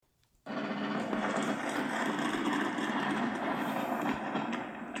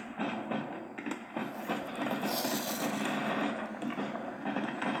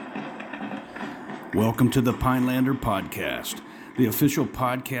Welcome to the Pinelander Podcast, the official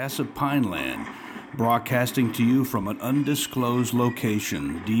podcast of Pineland, broadcasting to you from an undisclosed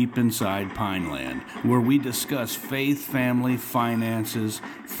location deep inside Pineland, where we discuss faith, family, finances,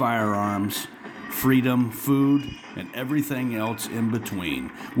 firearms, freedom, food, and everything else in between,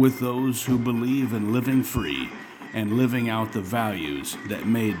 with those who believe in living free and living out the values that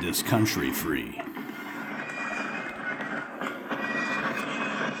made this country free.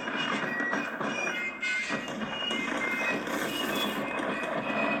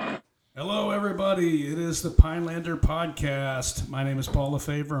 Hello, everybody. It is the Pinelander Podcast. My name is Paul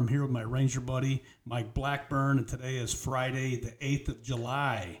LaFavor. I'm here with my Ranger buddy, Mike Blackburn, and today is Friday, the 8th of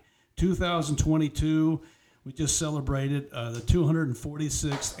July, 2022. We just celebrated the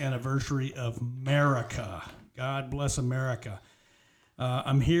 246th anniversary of America. God bless America.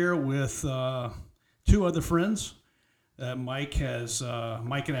 I'm here with two other friends that Mike and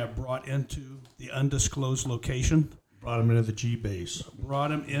I have brought into the undisclosed location. Brought him into the G base.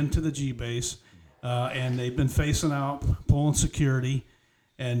 And they've been facing out, pulling security,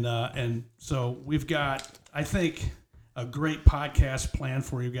 and so we've got, I think, a great podcast planned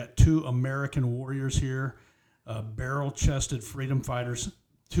for you. We've got two American warriors here, barrel-chested freedom fighters,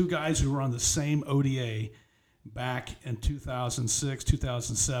 two guys who were on the same ODA back in 2006,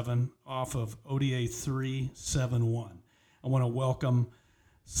 2007, off of ODA 371. I want to welcome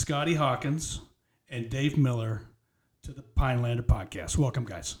Scotty Hawkins and Dave Miller to the Pinelander Podcast. Welcome,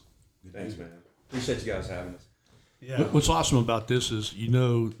 guys. Thanks, man. Appreciate you guys having us. Yeah. What's awesome about this is,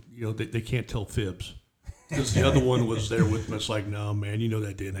 they can't tell fibs. Because the other one was there with me. It's like, no, man,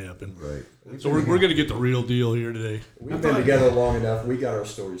 that didn't happen. Right. So we're going to get the real deal here today. We've been together long enough. We got our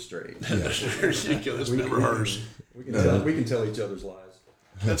story straight. It's been rehearsed. We can tell each other's lies.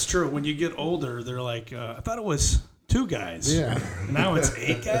 That's true. When you get older, they're like, I thought it was 2 guys. Yeah. Now it's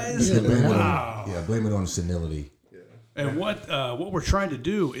 8 guys? Yeah, Wow. Yeah, blame it on senility. And what we're trying to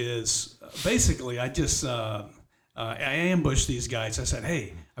do is basically, I ambushed these guys. I said,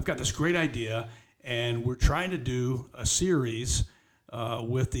 hey, I've got this great idea, and we're trying to do a series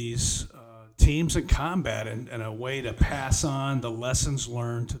with these teams in combat and a way to pass on the lessons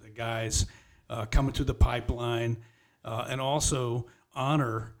learned to the guys coming through the pipeline, and also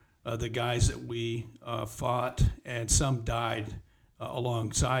honor the guys that we fought, and some died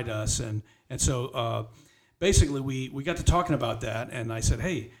alongside us. And so basically, we got to talking about that, and I said,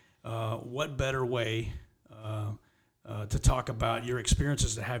 hey, what better way to talk about your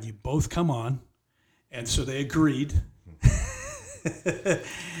experiences to have you both come on? And so they agreed.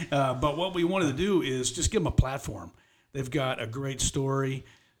 But what we wanted to do is just give them a platform. They've got a great story.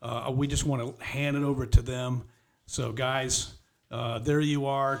 We just want to hand it over to them. So, guys, there you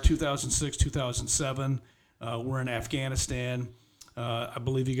are, 2006, 2007. We're in Afghanistan. I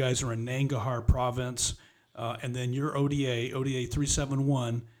believe you guys are in Nangarhar province. And then your ODA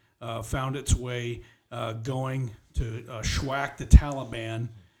 371, found its way going to Schwack the Taliban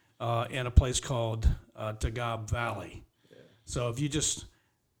in a place called Tagab Valley. Yeah. So if you just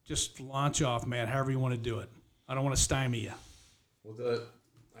launch off, man, however you want to do it. I don't want to stymie you. Well,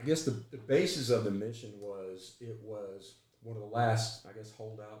 I guess the basis of the mission was one of the last,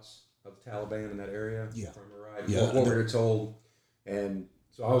 holdouts of the Taliban in that area. Yeah. If I remember right. Yeah. What we were told. And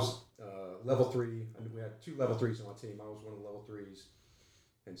so I was level 3. I mean, we had 2 level 3s on my team. I was one of the level 3s.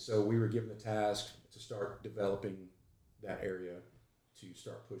 And so we were given the task to start developing that area to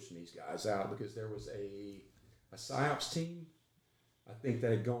start pushing these guys out, because there was a PSYOPs team, I think,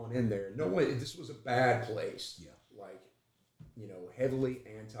 that had gone in there. No way, this was a bad place. Yeah. Heavily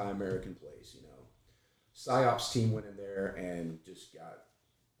anti-American place, PSYOPs team went in there and just got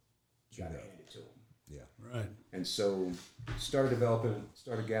handed to them. Yeah. Right. And so started gathering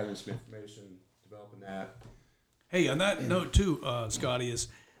some information, developing that. Hey, on that note too, Scotty, is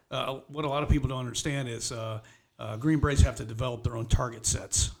what a lot of people don't understand is Green Berets have to develop their own target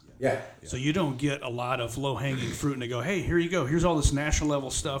sets. Yeah. So you don't get a lot of low-hanging fruit and they go, hey, here you go. Here's all this national level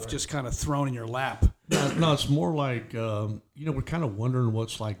stuff just kind of thrown in your lap. No, it's more like, we're kind of wondering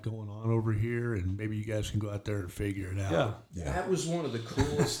what's like going on over here, and maybe you guys can go out there and figure it out. Yeah. That was one of the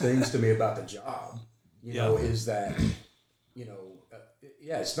coolest things to me about the job, is that,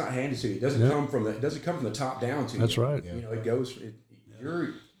 it's not handed to you. It doesn't come from the top down to you. That's right. Yeah. It goes.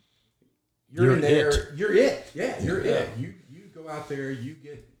 You're in there. It. You're it. Yeah, you're it. You go out there. You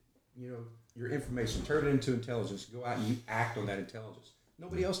get your information, turn it into intelligence. Go out and you act on that intelligence.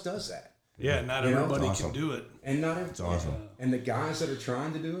 Nobody else does that. Yeah, not everybody can do it. And not everybody. It's awesome. And the guys that are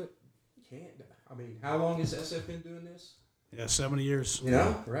trying to do it can't. I mean, how long has SF been doing this? Yeah, 70 years.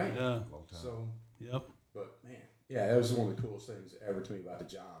 Right? Yeah. So. Yep. But man, yeah, that was one of the coolest things ever to me about the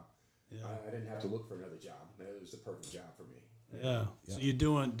job. Yeah. I didn't have to look for another job. It was the perfect job for me. Yeah. So you're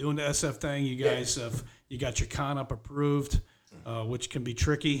doing the SF thing. You guys you got your CONUP approved, which can be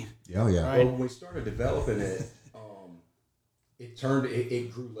tricky. Yeah, yeah. Right. Well, when we started developing it,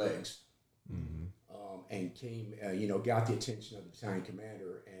 it grew legs, and came, got the attention of the battalion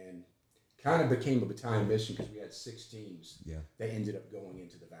commander, and kind of became a battalion mission because we had 6 teams that ended up going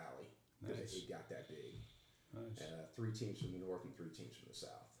into the valley because it got that big. Nice. 3 teams from the north and 3 teams from the south.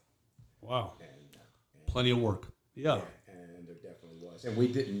 Wow. And Plenty of work. Yeah. and there definitely was, and we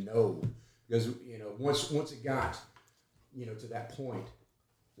didn't know because once it got to that point,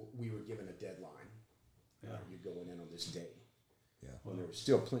 we were given a deadline. You're going in on this day. Yeah. When there was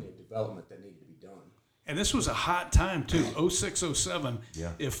still plenty of development that needed to be done. And this was a hot time too, 06, 07.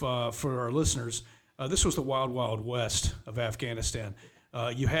 Yeah. If for our listeners, this was the wild, wild west of Afghanistan.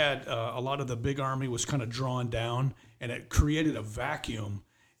 You had a lot of the big army was kind of drawn down, and it created a vacuum.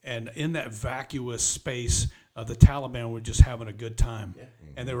 And in that vacuous space, the Taliban were just having a good time,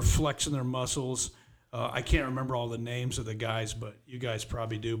 and they were flexing their muscles. I can't remember all the names of the guys, but you guys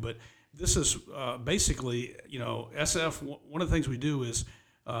probably do. But this is basically, SF. One of the things we do is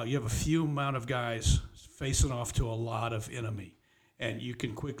you have a few amount of guys facing off to a lot of enemy, and you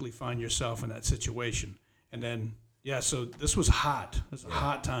can quickly find yourself in that situation. And then, so this was hot. It was a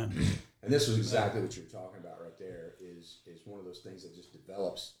hot time. And this was exactly what you're talking about right there. Is one of those things that just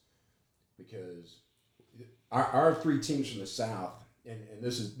develops because our 3 teams from the south,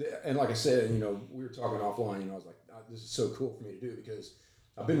 and like I said, we were talking offline. I was like, this is so cool for me to do because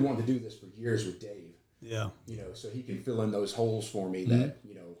I've been wanting to do this for years with Dave. Yeah. So he can fill in those holes for me that,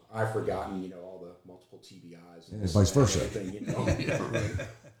 I've forgotten, all the multiple TBIs And vice versa.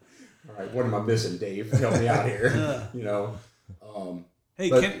 All right, what am I missing, Dave? Help me out here. Hey,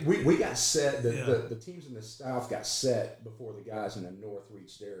 but we got set. The teams in the south got set before the guys in the north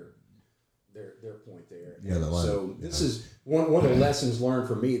reached their point there. Yeah, so this is one of the lessons learned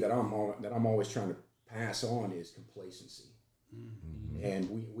for me that I'm always trying to pass on is complacency. Mm-hmm.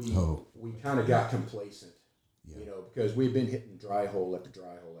 And we kind of got complacent, because we've been hitting dry hole after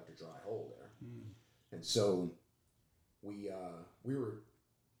dry hole after dry hole there, and so we were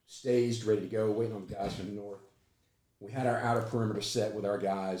staged, ready to go, waiting on the guys from the north. We had our outer perimeter set with our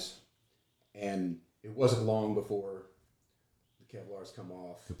guys, and it wasn't long before the Kevlars come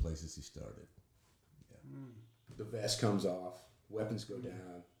off. Complacency started. Yeah. The vest comes off, weapons go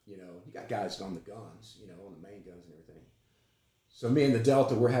down. You got guys on the guns, on the main guns and everything. So me and the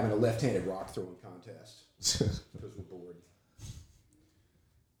Delta, we're having a left-handed rock throwing contest because we're bored.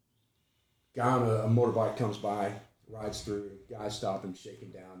 Guy on a motorbike comes by, rides through. Guys stop him, shake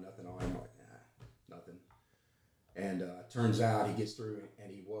him down, nothing on him. I'm like, nothing. And turns out he gets through,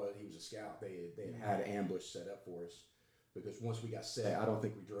 and he was a scout. They had an ambush set up for us because once we got set, I don't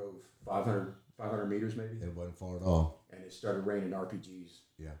think we drove 500 meters maybe. It wasn't far at all. And it started raining RPGs.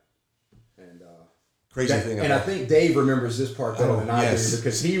 Yeah. And crazy thing. And I think Dave remembers this part better than I do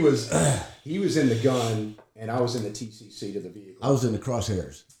because he was in the gun and I was in the TC seat of the vehicle. I was in the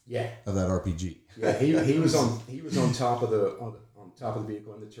crosshairs. Yeah. Of that RPG. Yeah, he was on top of the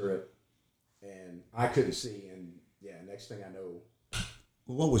vehicle in the turret, and I couldn't see. And next thing I know.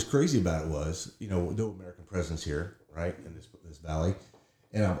 Well, what was crazy about it was, no American presence here, right, in this valley.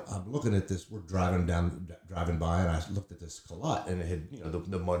 And I'm looking at this. We're driving by, and I looked at this Kalat, and it had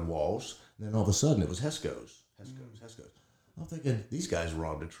the mud walls. And then all of a sudden, it was Hesco's. I'm thinking these guys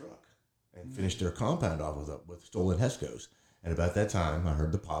robbed a truck and finished their compound off with stolen Hesco's. And about that time, I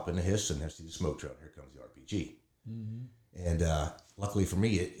heard the pop and the hiss, and I see the smoke trail. Here comes the RPG. Mm-hmm. And luckily for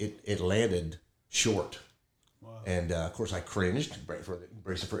me, it landed short. Wow. And of course, I cringed,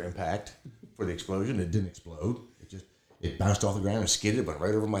 bracing for impact for the explosion. It didn't explode. It bounced off the ground and skidded, went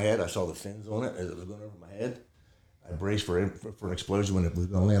right over my head. I saw the fins on it as it was going over my head. I braced for an explosion when it was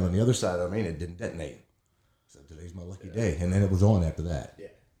going to land on the other side of me, and it didn't detonate. So today's my lucky day. And then it was on after that. Yeah.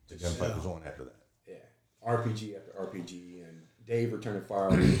 The gunfight was on after that. Yeah. RPG after RPG, and Dave returning fire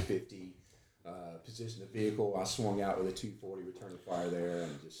with a 50. Positioned the vehicle. I swung out with a 240, returning fire there,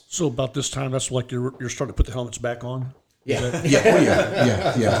 and just. So about this time, that's like you're starting to put the helmets back on. Yeah.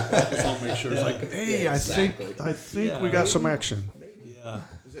 Yeah. Just want to make sure it's like, hey, exactly. I think we got some action. Maybe. Yeah.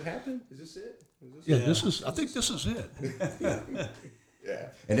 Does it happen? Is this it? I think this is it. Yeah.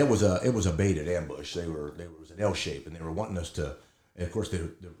 And it was a baited ambush. It was an L shape, and they were wanting us to. And of course, the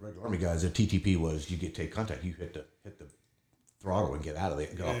regular Army guys, the TTP was you take contact, you hit the throttle and get off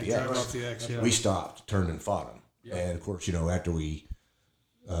the X. Yeah. We stopped, turned and fought them. Yep. And of course, after we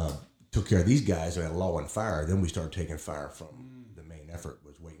took care of these guys, we had a lull in fire. Then we started taking fire from the main effort.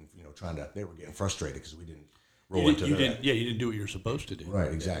 Was waiting, they were getting frustrated because we roll into that. You didn't do what you're supposed to do.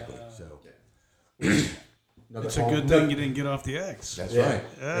 Right, exactly. So It's a good thing you didn't get off the X. that's right.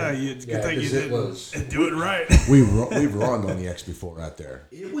 It's a good thing you 'cause it didn't was- do it right. We've run on the X before out there.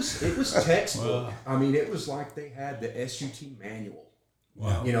 It was textbook. I mean, it was like they had the SUT manual.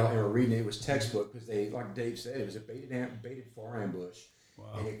 Wow. You know, and we're reading it was textbook because they, like Dave said, it was a baited far ambush.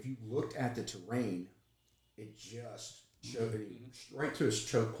 Wow. And if you looked at the terrain, it just showed it right to its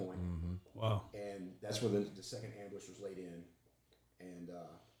choke point. Wow. And that's where the second ambush was laid in. And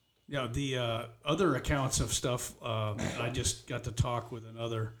The other accounts of stuff, I just got to talk with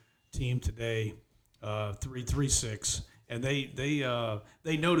another team today, 336, and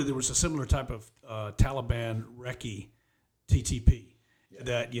they noted there was a similar type of Taliban recce, TTP,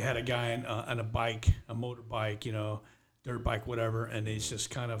 that you had a guy on a bike, a motorbike, dirt bike, whatever, and he's just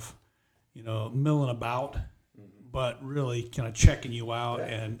kind of, milling about, but really kind of checking you out,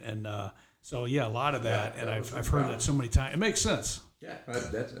 and so a lot of that, and I've heard that so many times. It makes sense. yeah,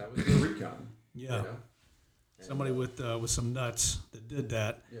 that was the recon. Yeah. You know? Somebody with some nuts that did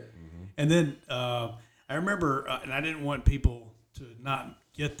that. Yeah. And then I remember, and I didn't want people to not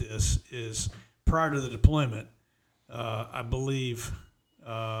get this, is prior to the deployment, I believe,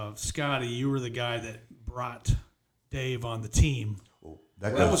 Scotty, you were the guy that brought Dave on the team. Well,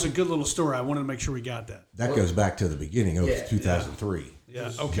 That was a good little story. I wanted to make sure we got that. That goes back to the beginning of 2003.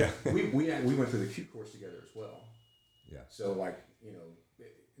 Yeah. Okay. we went through the Q course together as well. Yeah. So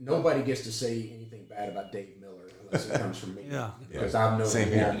nobody gets to say anything bad about Dave Miller unless it comes from me. Yeah. Because I've known Same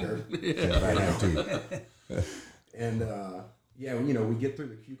him here. longer. I have too. And we get through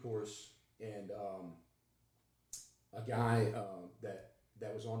the Q course, and a guy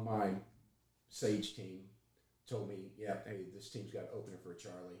that was on my Sage team told me, hey, this team's got an opening for a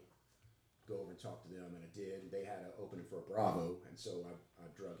Charlie. Go over and talk to them, and I did. They had an opening for a Bravo, and so I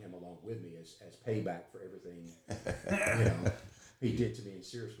drug him along with me as payback for everything he did to me in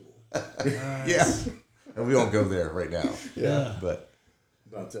SEER school. Yeah. And we won't go there right now. Yeah. But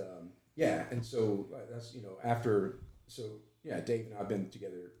and so that's Dave and I have been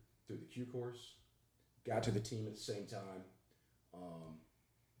together through the Q course, got to the team at the same time.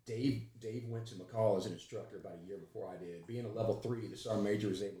 Dave went to McCall as an instructor about a year before I did. Being a level 3, the sergeant major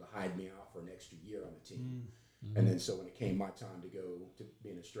was able to hide me out for an extra year on the team. And then so when it came my time to go to be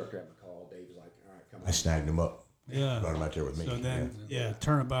an instructor at McCall, Dave was like, all right, come on. I snagged him up. Yeah. Brought him out there with me. So then,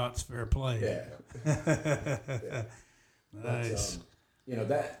 turnabout's fair play. Yeah. Nice.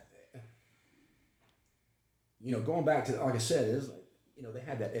 Going back to, like I said, it is like, they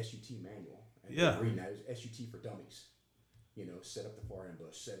had that SUT manual. And reading that, it was SUT for dummies. Set up the far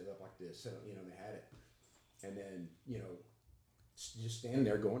ambush, set it up like this, they had it. And then, just standing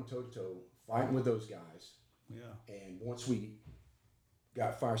there going toe to toe, fighting with those guys. Yeah. And once we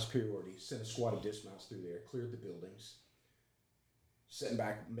got fire superiority, sent a squad of dismounts through there, cleared the buildings, sitting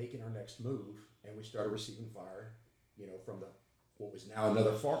back, making our next move, and we started receiving fire, from what was now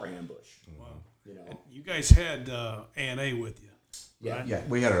another far ambush. Wow. And you guys had ANA with you. Yeah. Right? Yeah,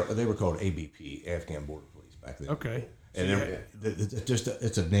 we had they were called ABP, Afghan Border Police back then. Okay. And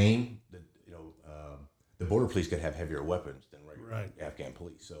it's a name that the border police could have heavier weapons than regular Afghan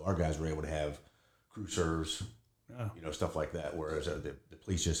police. So our guys were able to have cruisers, stuff like that, whereas the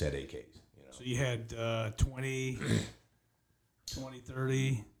police just had AKs. So you had 20,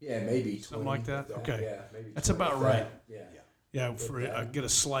 30. Yeah, maybe 20, something like that. Okay. Yeah, maybe that's about right. Yeah. Yeah, for get a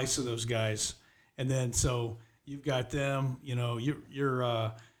slice of those guys, and then so you've got them. You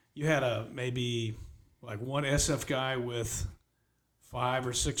had maybe like one SF guy with 5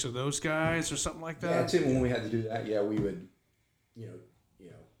 or 6 of those guys or something like that. Yeah, Tim, when we had to do that, we would,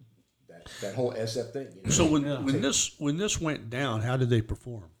 that whole SF thing. So when this went down, how did they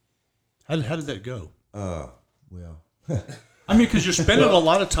perform? How did that go? Well. I mean, because you're spending a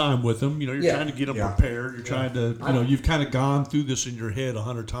lot of time with them. You're trying to get them prepared. You're trying to, you've kind of gone through this in your head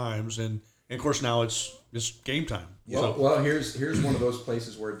 100 times, and of course now it's game time. Well, So, well, here's one of those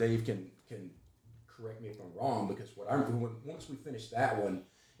places where Dave can correct me if I'm wrong, because once we finished that one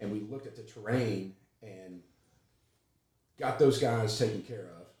and we looked at the terrain and got those guys taken care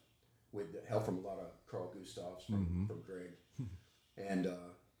of with the help from a lot of Carl Gustavs from Greg, and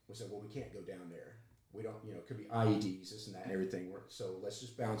we said, well, we can't go down there. We don't, it could be IEDs, this and that, and everything. So let's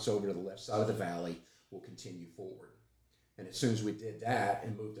just bounce over to the left side of the valley. We'll continue forward. And as soon as we did that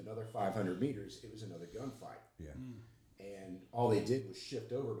and moved another 500 meters, it was another gunfight. Yeah. And all they did was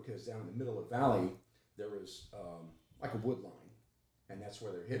shift over, because down in the middle of the valley, there was like a wood line, and that's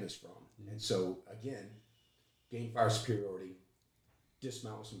where they're hitting us from. And so, again, gain fire superiority,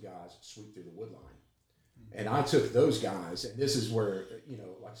 dismount with some guys, sweep through the wood line. And I took those guys, and this is where,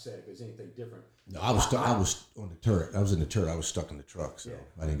 like I said, if there's anything different. No, I was on the turret. I was in the turret. I was stuck in the truck, so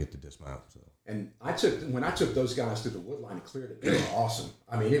I didn't get to dismount. So. And when I took those guys through the wood line and cleared it, they were awesome.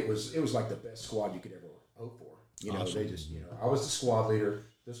 I mean, it was like the best squad you could ever hope for. Awesome. They just, I was the squad leader.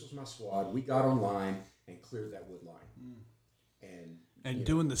 This was my squad. We got on line and cleared that wood line. And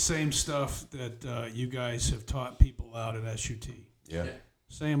doing the same stuff that you guys have taught people out at SUT. Yeah.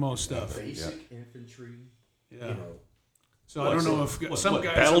 Same old stuff. Basic infantry. Yeah. So I don't know if some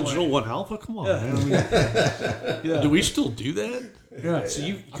guys Battle Drill 1 Alpha. Come on, man. Do we still do that? Yeah. So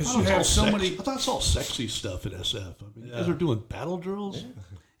because you have so many. I thought it's all sexy stuff at SF. I mean, you guys are doing battle drills.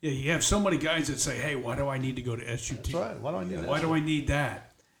 Yeah, you have so many guys that say, "Hey, why do I need to go to SUT? That's right. Why do I need that? Why do I need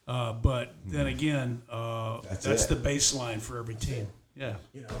that?" But then again, that's the baseline for every team. Yeah.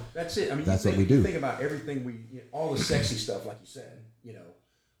 That's it. I mean, that's what we do. You think about everything all the sexy stuff, like you said.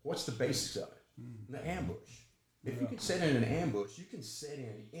 What's the basics of it? The ambush. If you can set in an ambush, you can set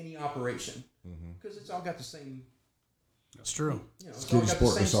in any operation because it's all got the same. That's true. It's all got the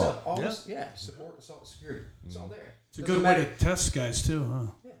same stuff. Support, assault, security. It's all there. It's a good way to test guys too,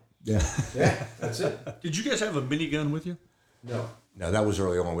 huh? Yeah. Yeah, that's it. Did you guys have a minigun with you? No, that was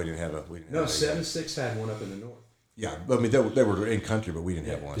early on. We didn't have a. 7.6 had one up in the north. Yeah, I mean they were in country, but we didn't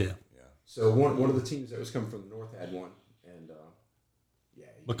have one. Yeah. So one of the teams that was coming from the north had one, and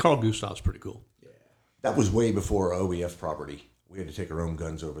But Carl Gustav's pretty cool. That was way before OEF property. We had to take our own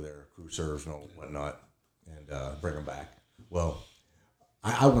guns over there, crew serves and whatnot, and bring them back. Well,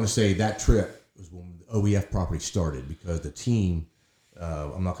 I want to say that trip was when the OEF property started because the team,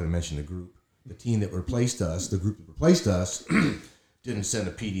 I'm not going to mention the group, the team that replaced us, the group that replaced us, didn't send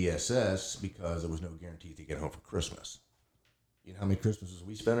a PDSS because there was no guarantee to get home for Christmas. You know how many Christmases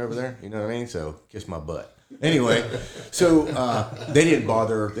we spent over there? You know what I mean? So kiss my butt. Anyway, so they didn't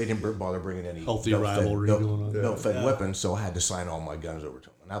bother bringing any healthy rivalry going on. Belt-fed weapons. So I had to sign all my guns over to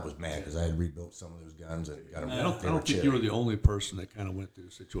them, and I was mad because I had rebuilt some of those guns and got them. I don't think you were the only person that kind of went through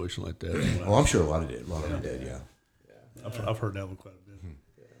a situation like that. Well, I'm sure a lot of them did. Yeah. I've heard that one quite a bit.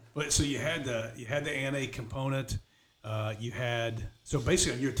 But so you had the NA component. You had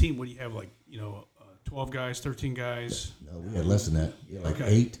basically on your team, what do you have 12 guys, 13 guys? No, we had less than that. Yeah,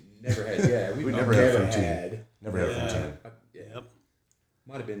 8. Never had. Yeah, we never had. Never had 15. Yep.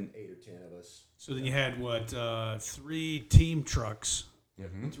 Might have been 8 or 10 of us. So then you had 3 team trucks,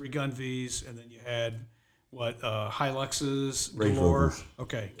 3 gun Vs, and then you had Hiluxes, Range galore. Rovers.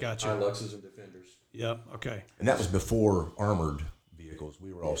 Okay, gotcha. Hiluxes and Defenders. Yep. Okay. And that was before armored vehicles.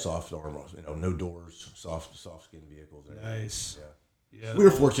 We were all soft armor, no doors, soft skin vehicles. Nice. Yeah. We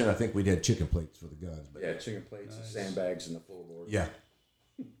were fortunate. I think we had chicken plates for the guns. But chicken plates and sandbags in the floorboard. Yeah.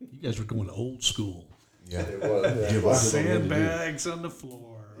 You guys were going old school. Yeah. It was. Sandbags on the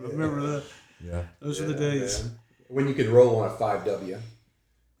floor. I remember that. Yeah. Those are the days. Man. When you could roll on a 5W.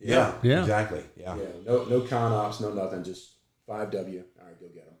 Yeah. Exactly. Yeah. No con ops, no nothing. Just 5W. All right, go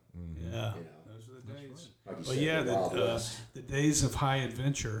get them. Yeah. Those are the days. Like you said, the days of high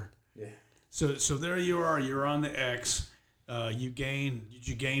adventure. Yeah. So there you are. You're on the X. Did you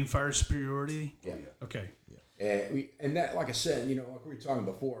gain fire superiority? Yeah. Okay. And that, like I said, like we were talking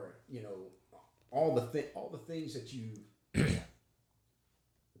before, all the things that you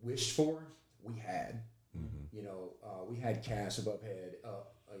wished for, we had. We had CAS above head.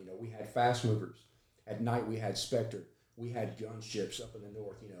 We had fast movers. At night, we had Spectre. We had gunships up in the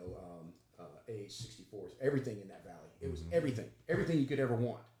north. A64s. Everything in that valley. It was everything you could ever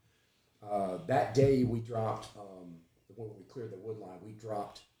want. That day, we dropped. When we cleared the wood line, we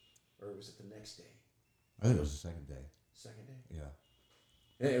dropped, or was it the next day? I think it was the second day. Second day?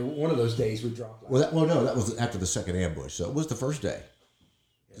 Yeah. And one of those days we dropped. That was after the second ambush. So it was the first day.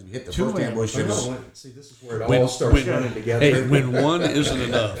 We hit the first ambush. See, this is where it all starts running together. Hey, when one isn't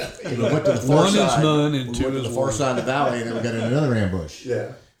enough. We went to the far one side. Is none and we two went is to the far one. side of the valley, and then we got in another ambush.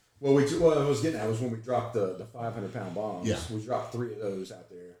 Yeah. Well, what I was getting at was when we dropped the 500-pound bombs. Yeah. We dropped 3 of those out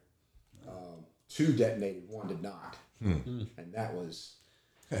there. 2 detonated, 1 did not. And that was.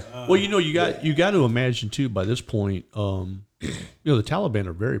 Well, you got to imagine too. By this point, the Taliban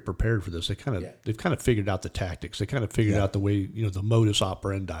are very prepared for this. They've kind of figured out the tactics. They kind of figured out the way the modus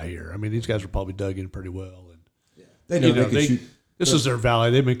operandi here. I mean, these guys are probably dug in pretty well, and they know they can shoot. This is their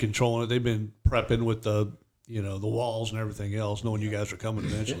valley. They've been controlling it. They've been prepping with the walls and everything else, knowing you guys are coming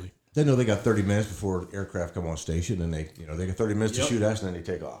eventually. They know they got 30 minutes before aircraft come on station, and they got 30 minutes to shoot us, and then they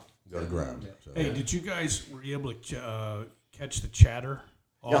take off, go to ground. So, hey, did you guys were you able to catch the chatter?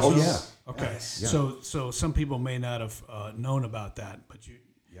 Yeah, oh yeah. Okay. Yes. Yeah. So some people may not have known about that, but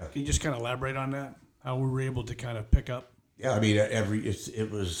can you just kind of elaborate on that? How we were able to kind of pick up? Yeah, I mean,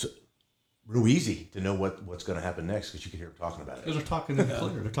 it was real easy to know what's going to happen next because you can hear them talking about it. Because they're talking in the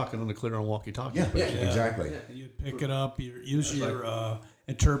clear. They're talking on the clear on walkie-talkie. Yeah, exactly. And you'd pick it up. You use your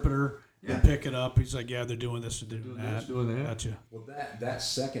interpreter. You pick it up. He's like, yeah, they're doing this, they're doing that. Doing that. Gotcha. Well, that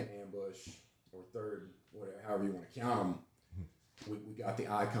second ambush or third, whatever, however you want to count them, we got the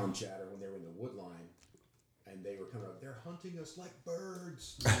ICOM chatter when they were in the wood line, and they were coming up. They're hunting us like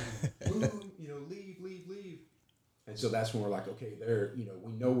birds. Move, leave. And so that's when we're like, okay,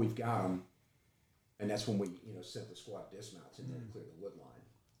 we know we've got them, and that's when we sent the squad dismounts in there to clear the wood line.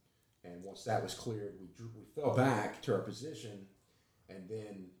 And once that was cleared, we fell back to our position, and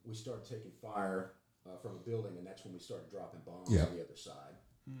then we started taking fire from a building, and that's when we started dropping bombs on the other side.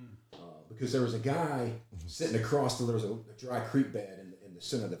 Because there was a guy sitting across there was a dry creek bed in the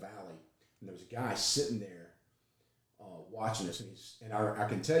center of the valley, and there was a guy sitting there watching us, and I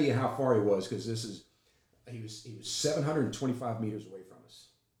can tell you how far he was because he was 725 meters away from us,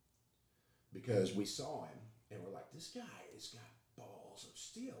 because we saw him and we're like, this guy has got balls of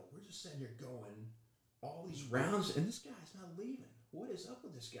steel. We're just sitting here going all these rounds, and this guy's not leaving. What is up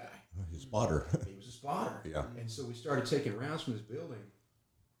with this guy? He's a spotter. He was a spotter. Yeah. And so we started taking rounds from this building.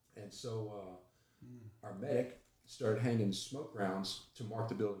 And so our medic started hanging smoke rounds to mark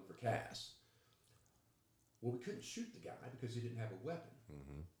the building for CAS. Well, we couldn't shoot the guy because he didn't have a weapon.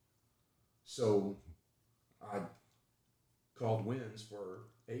 Mm-hmm. So I called Wins for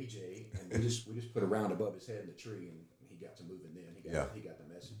AJ, and we just put a round above his head in the tree, and he got to moving then. He got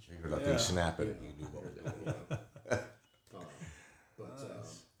the message. You heard that thing snapping.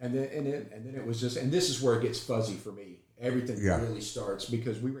 And then it was just, and this is where it gets fuzzy for me. Everything really starts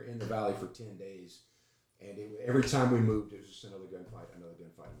because we were in the valley for 10 days, and every time we moved, it was just another gunfight.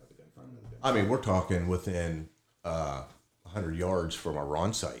 I mean, we're talking within 100 yards from our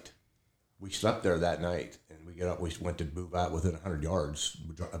Ron site. We slept there that night, and we went to move out within 100 yards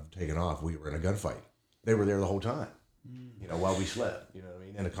of taking off. We were in a gunfight. They were there the whole time, while we slept. You know what I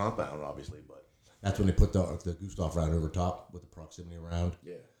mean? In a compound, obviously, but that's when they put the Gustav round over top with the proximity round.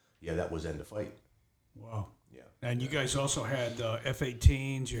 Yeah, that was end of fight. Wow. Yeah. And you guys also had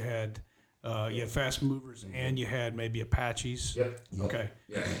F-18s. You had fast movers, and you had maybe Apaches. Yep. Okay.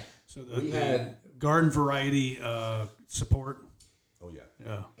 Yeah. So we had garden variety support. Oh yeah.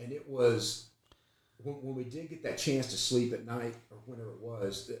 Yeah. And it was when we did get that chance to sleep at night or whenever it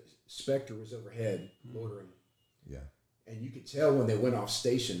was, the Spectre was overhead loitering. Yeah. And you could tell when they went off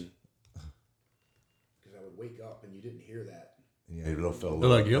station because I would wake up and you didn't hear that. Yeah, it felt a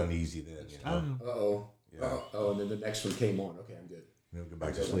little uneasy then. Uh-oh. Yeah. And then the next one came on. Okay, I'm good. We'll go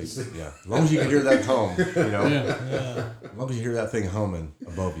back to sleep. Yeah. As long as you can hear that hum, As long as you hear that thing humming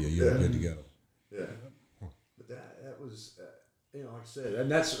above you, you're good to go. Yeah. But that was, like I said,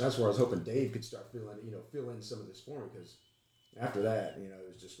 and that's where I was hoping Dave could start fill in some of this for me, because after that, it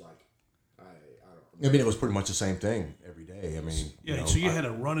was just like, I don't know. I mean, it was pretty much the same thing every day. I mean, so you had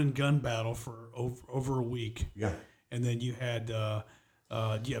a run and gun battle for over a week. Yeah. And then you had, do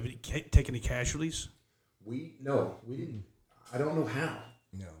you have take any casualties? We didn't. I don't know how.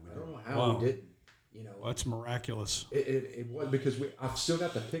 No, I don't know how we didn't. Well, that's miraculous. It was because I've still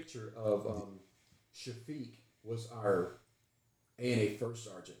got the picture of Shafiq was our A&A first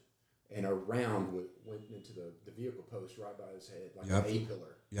sergeant, and a round went into the vehicle post right by his head, like an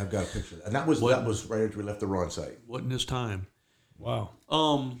A-pillar. Yeah, I've got a picture of that. And that was right after we left the Ron site. Wasn't his time. Wow.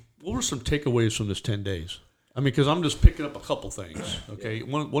 What were some takeaways from this 10 days? I mean, because I'm just picking up a couple things, okay? Yeah.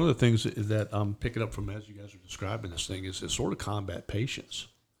 One of the things that I'm picking up from as you guys are describing this thing is sort of combat patience.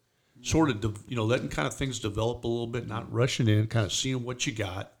 Sort of, letting kind of things develop a little bit, not rushing in, kind of seeing what you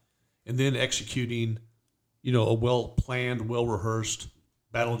got, and then executing, a well-planned, well-rehearsed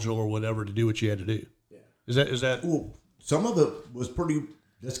battle drill or whatever to do what you had to do. Yeah. Is that? Well, some of it was pretty,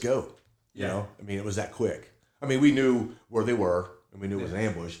 let's go. I mean, it was that quick. I mean, we knew where they were, and we knew it was an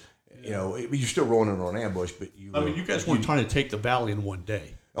ambush. You're still rolling in on ambush, but you guys weren't trying to take the valley in one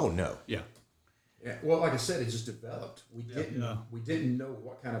day. Oh, no. Yeah. Yeah. Well, like I said, it just developed. We didn't know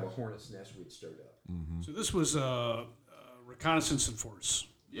what kind of a hornet's nest we'd stirred up. Mm-hmm. So this was reconnaissance and force.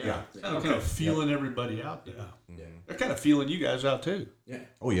 Yeah. Kind of feeling everybody out there. Yeah. They're kind of feeling you guys out too. Yeah.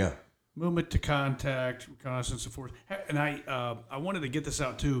 Oh, yeah. Movement to contact, reconnaissance and force. And I wanted to get this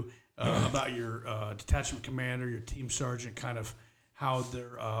out too about your detachment commander, your team sergeant, kind of how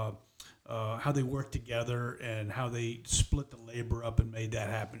they work together and how they split the labor up and made that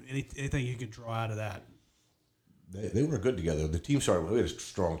happen. Anything you could draw out of that? They were good together. The team sergeant, we had a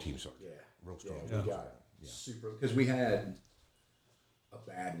strong team sergeant. Yeah. Real strong. Yeah, we got it. Super, because we had a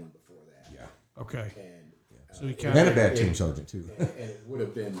bad one before that. Yeah. Okay. And so we had a bad team sergeant too. And it would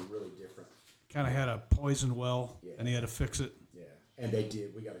have been really different. Kind of had a poison well, and he had to fix it. Yeah, and they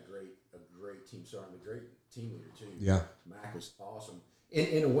did. We got a great team sergeant, a great team leader too. Yeah. Mac was awesome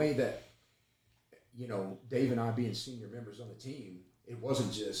in a way that, you know, Dave and I being senior members on the team, it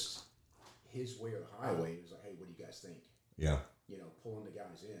wasn't just his way or the highway. It was like, hey, what do you guys think? Yeah. You know, pulling the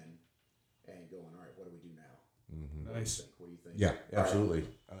guys in and going, all right, what do we do now? Mm-hmm. Nice. What do you think? Yeah, absolutely.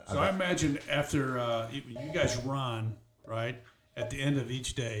 So I imagine after you guys run, right, at the end of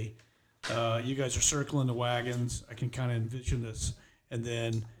each day, you guys are circling the wagons. I can kind of envision this. And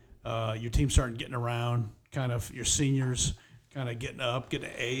then your team starting getting around, kind of your seniors kind of getting up, getting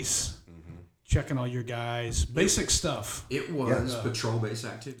an ace, checking all your guys, basic stuff. It was patrol-based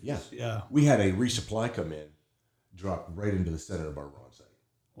activities. Yeah. Yeah. We had a resupply come in, drop right into the center of our run site.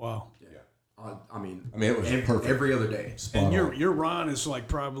 Wow. I mean, it was perfect. every other day. Spot And on. your run is like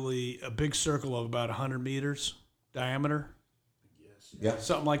probably a big circle of about 100 meters diameter, Yeah.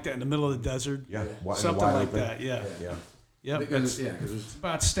 something like that in the middle of the desert. Yeah. Something Wide like open. that. Yeah. Yeah. Yep. Because, That's it's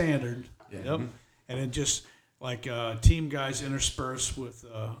about standard. Yeah. Yep. And then just like team guys interspersed with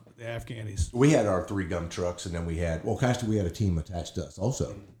the Afghanis. We had our 3 gun trucks, and then we had we had a team attached to us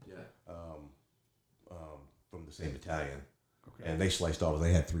also from the same battalion, and they sliced off.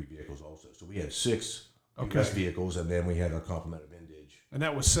 They had 3 vehicles also, so we had 6 US vehicles, and then we had our complement of Vintage. And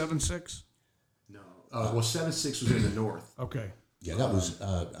that was 7.6? no. Well, 7.6 was in the north. Okay. Yeah, that was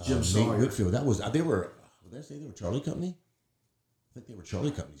Jim Nate Sawyer. Whitfield. That was did I say they were Charlie Company? I think they were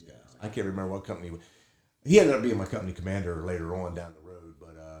Charlie Company's guys. I can't remember what company. He ended up being my company commander later on down the road,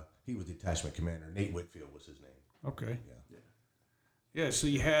 but he was the detachment commander. Nate Whitfield was his name. Okay. Yeah. Yeah. So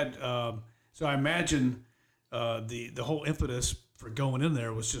you had. So I imagine the whole impetus for going in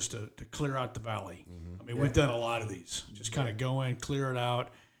there was just to clear out the valley. I mean, we've done a lot of these. Just kind of go in, clear it out,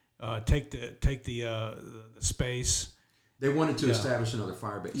 take the space. They wanted to establish another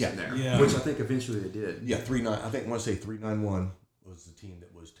fire base in there, which I think eventually they did. Yeah, 39. I think I want to say 391 was the team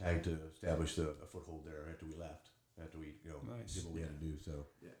that was tagged to establish a foothold there after we left. After we did what we had to do. So.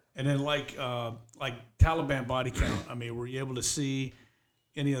 Yeah. And then like Taliban body count. I mean, were you able to see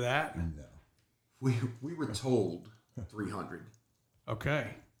any of that? No. We were told 300. Okay.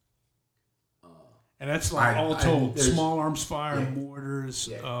 And that's like all told, small arms fire, mortars,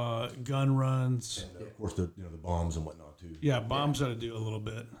 gun runs. And of course, the bombs and whatnot too. Yeah, bombs ought to do a little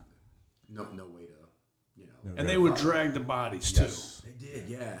bit. No way to, And they would drag the bodies too. They did,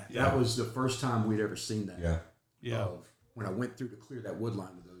 yeah. That was the first time we'd ever seen that. Yeah. Yeah. When I went through to clear that wood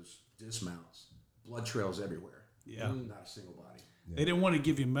line with those dismounts, blood trails everywhere. Yeah. Not a single body. Yeah. They didn't want to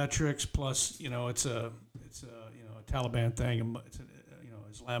give you metrics. Plus, it's a Taliban thing. It's a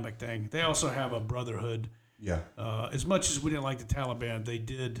Islamic thing. They also have a brotherhood. Yeah. As much as we didn't like the Taliban,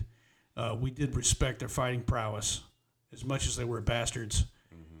 we did respect their fighting prowess, as much as they were bastards,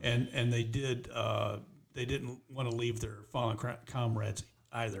 and they didn't want to leave their fallen comrades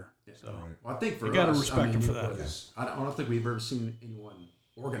either. Yeah. So well, I think for you got to us, respect them for that. I don't think we've ever seen anyone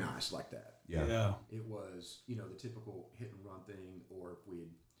organized like that. Yeah. It was the typical hit and run thing, or if we had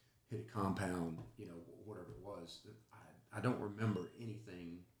hit a compound, whatever it was. I don't remember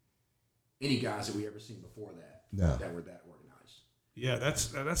any guys that we ever seen before that that were that organized. Yeah,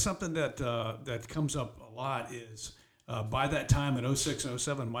 that's something that comes up a lot. Is by that time in 06 and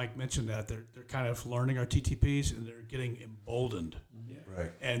 07, Mike mentioned that they're kind of learning our TTPs and they're getting emboldened. Yeah.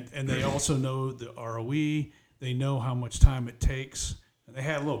 Right. And they also know the ROE. They know how much time it takes, and they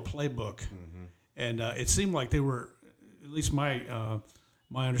had a little playbook. And it seemed like they were, at least my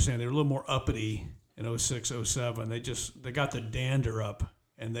understanding, they were a little more uppity in 06, 07. They got the dander up,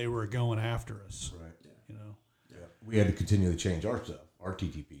 and they were going after us. Right. Yeah. We had to continually change our stuff, our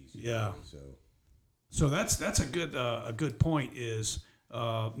TTPs. Yeah. So that's a good point. Is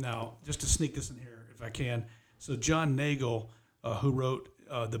now just to sneak this in here if I can. So John Nagel, who wrote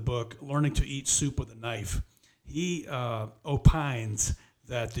the book "Learning to Eat Soup with a Knife," he opines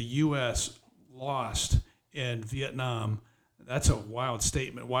that the U.S. lost in Vietnam. That's a wild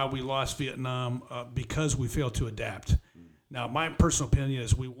statement. Why we lost Vietnam? Because we failed to adapt. Now, my personal opinion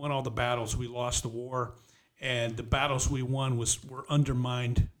is we won all the battles. We lost the war, and the battles we won were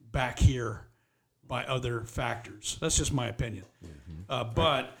undermined back here by other factors. That's just my opinion.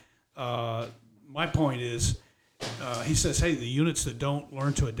 But my point is, he says, hey, the units that don't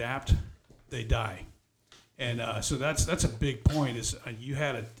learn to adapt, they die. And so that's a big point. Is you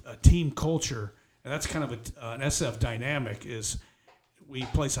had a team culture, and that's kind of an SF dynamic. Is we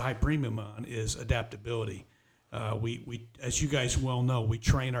place a high premium on is adaptability. We as you guys well know, we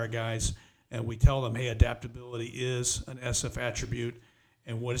train our guys and we tell them, hey, adaptability is an SF attribute.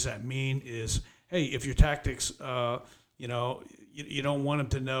 And what does that mean? Is hey, if your tactics, you don't want them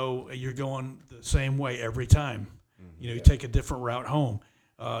to know you're going the same way every time. You take a different route home.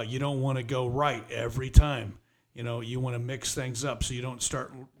 You don't want to go right every time. You know, you want to mix things up so you don't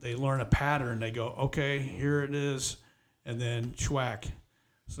start. They learn a pattern. They go, okay, here it is, and then schwack.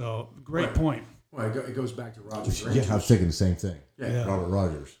 So great point. Well, it goes back to Roger's Yeah, I was thinking the same thing. Yeah. Robert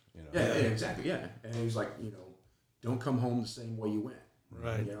Rogers. You know. Yeah, exactly. Yeah, and he was like, don't come home the same way you went.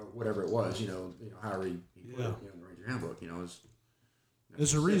 Right. Whatever it was. However he put it, in the Ranger Handbook.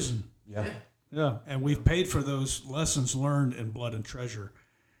 There's a reason. Yeah. Yeah, and we've paid for those lessons learned in Blood and Treasure,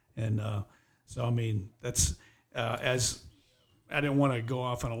 and so I mean that's as I didn't want to go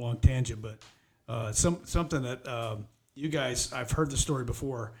off on a long tangent, but something that you guys, I've heard the story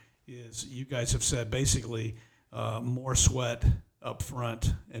before, is you guys have said basically more sweat up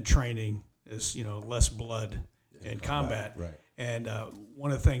front and training is less blood in combat, right. And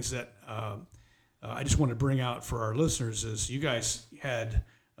one of the things that I just want to bring out for our listeners is you guys had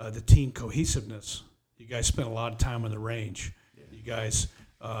the team cohesiveness. You guys spent a lot of time on the range. Yeah. You guys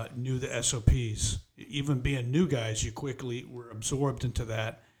knew the SOPs. Even being new guys, you quickly were absorbed into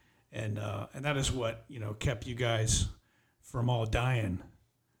that, and that is what kept you guys from all dying.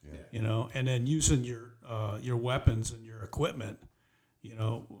 Yeah. And then using your weapons and your equipment,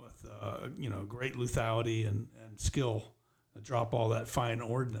 with great lethality and skill to drop all that fine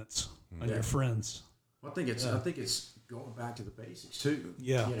ordnance on your friends. Well, I think it's going back to the basics too.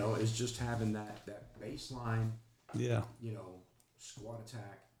 Yeah. It's just having that baseline. Yeah. Squad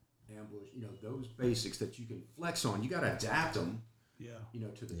attack, ambush. Those basics that you can flex on. You got to adapt them. Yeah.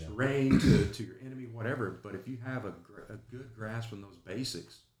 To the terrain, to your enemy, whatever. But if you have a good grasp on those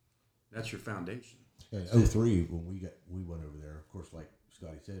basics, that's your foundation. In 2003, when we went over there, of course, like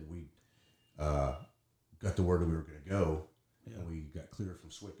Scotty said, we got the word that we were going to go. Yeah. And we got cleared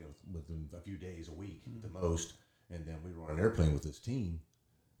from Swick within a few days, a week at the most. And then we were on an airplane with this team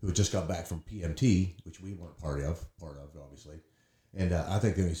who had just got back from PMT, which we weren't part of, obviously. And I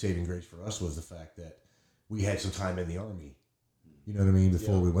think the only saving grace for us was the fact that we had some time in the Army, you know what I mean,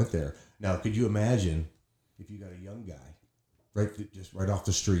 before we went there. Now, could you imagine if you got a young guy right off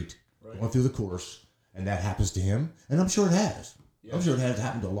the street, going through the course, and that happens to him? And I'm sure it has. Yeah. I'm sure it has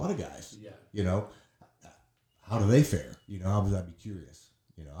happened to a lot of guys. Yeah. How do they fare? I'd be curious.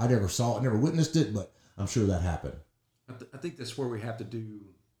 I never saw it, never witnessed it, but I'm sure that happened. I think that's where we have to do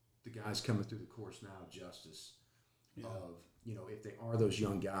the guys coming through the course now justice of, if they are those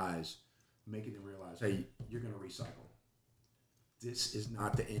young guys, making them realize, hey, you're going to recycle. This is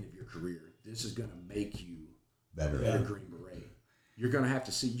not the end of your career. This is going to make you better Green Beret. You're going to have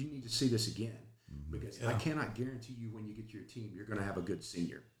to see, you need to see this again because I cannot guarantee you when you get to your team, you're going to have a good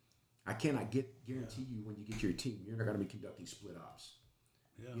senior. I cannot guarantee you when you get to your team, you're not going to be conducting split ops.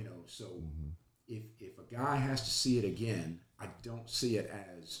 Yeah. So if a guy has to see it again, I don't see it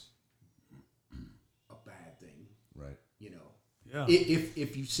as a bad thing. Right. Yeah.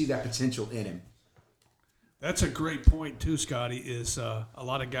 If you see that potential in him. That's a great point too, Scotty, is a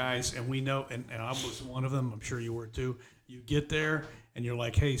lot of guys, and we know, and I was one of them, I'm sure you were too, you get there and you're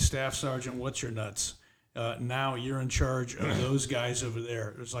like, hey, Staff Sergeant, what's your nuts? Now you're in charge of those guys over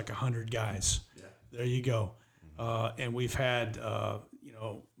there. There's like 100 guys. Yeah. There you go. And we've had,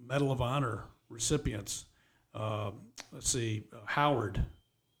 Medal of Honor recipients. Let's see,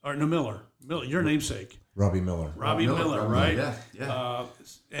 Miller, your namesake. Robbie Miller. Robbie Miller, right? Yeah.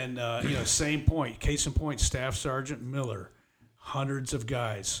 And same point. Case in point, Staff Sergeant Miller, hundreds of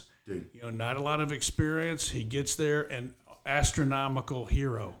guys. Dude. Not a lot of experience. He gets there and astronomical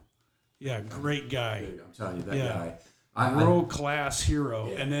hero. Yeah, great guy. Dude, I'm telling you, that guy. World class hero.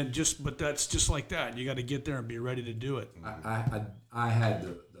 Yeah. And then but that's just like that. You got to get there and be ready to do it. I had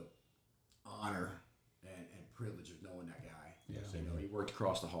the honor and privilege of knowing that guy. Yeah. He worked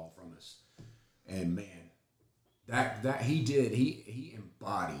across the hall from us. And man, that he did, he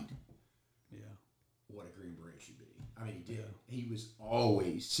embodied what a Green Beret should be. I mean, he did. Yeah. He was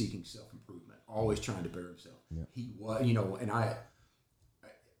always seeking self-improvement, always trying to better himself. Yeah. He was, and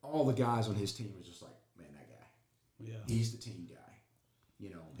all the guys on his team was just like, man, that guy. Yeah. He's the team guy.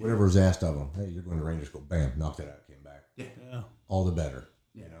 Whatever was asked of him, hey, you're going to Rangers School, bam, knocked it out, came back. Yeah. All the better.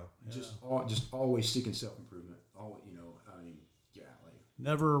 Just always seeking self-improvement.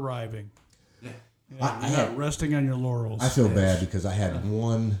 Never arriving. Yeah. You're not resting on your laurels. I feel bad because I had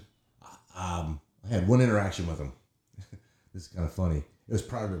one interaction with him. This is kind of funny. It was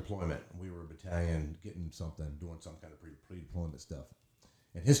prior to deployment. We were a battalion doing some kind of pre-deployment stuff.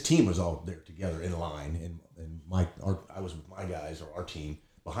 And his team was all there together in line, and I was with my guys, or our team,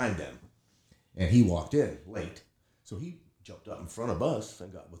 behind them. And he walked in late. So he jumped up in front of us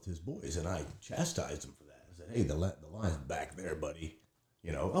and got with his boys, and I chastised him for that. I said, hey, the line's back there, buddy.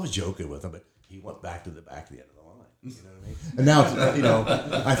 I was joking with him, but he went back to the end of the line. You know what I mean? And now,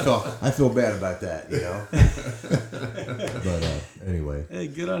 I feel bad about that, But anyway. Hey,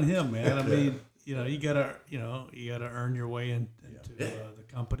 good on him, man. I mean, you gotta earn your way into the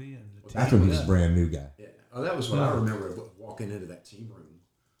company and the team. That's when he was a brand new guy. Yeah. Oh, that was what I remember walking into that team room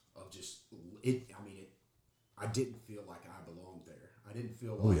of just it. I mean, I didn't feel like I belonged there. I didn't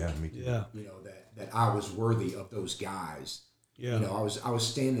feel like, me too. Yeah. That I was worthy of those guys. Yeah. I was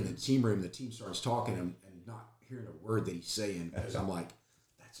standing in the team room. The team starts talking and not hearing a word that he's saying because I'm like,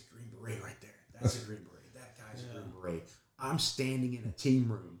 that's a Green Beret right there. That's a Green Beret. That guy's a Green Beret. I'm standing in a team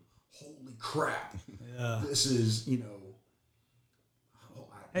room. Holy crap! Yeah. This is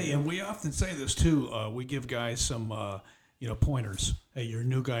Hey, and we often say this too. We give guys some, pointers. Hey, you're a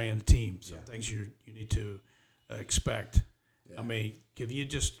new guy in the team. Some things you need to expect. Yeah. I mean, could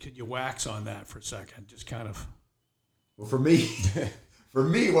you wax on that for a second? Just kind of. Well, for me,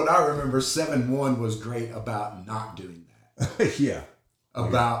 what I remember, 7-1 was great about not doing that. Yeah.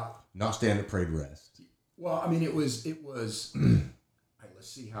 About not stand at parade rest. Well, I mean, it was. Hey,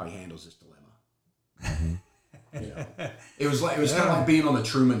 let's see how he handles this dilemma. Mm-hmm. It was kind of like being on the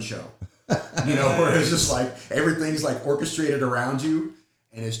Truman Show, where it's just like everything's like orchestrated around you,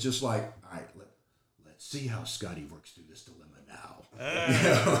 and it's just like, all right, let's see how Scotty works through this dilemma now,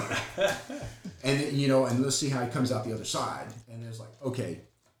 and and let's see how he comes out the other side, and it's like, okay,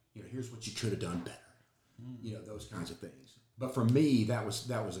 here's what you could have done better, those kinds of things. But for me, that was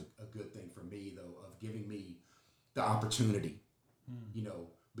a good thing for me though, of giving me the opportunity,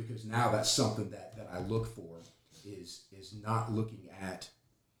 because now that's something that I look for. Is not looking at,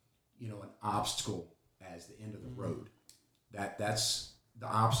 an obstacle as the end of the road. That's the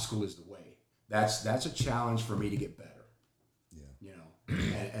obstacle is the way. That's a challenge for me to get better. Yeah.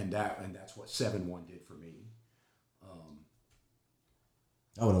 And that's what 7-1 did for me.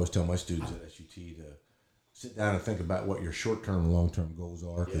 I would always tell my students at SUT to sit down and think about what your short-term and long-term goals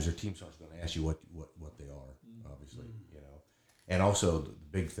are, because your team starts going to ask you what they are, obviously, And also the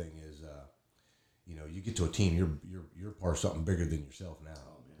big thing is, you get to a team, you're part of something bigger than yourself now.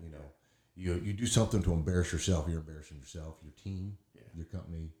 You do something to embarrass yourself, you're embarrassing yourself, your team, your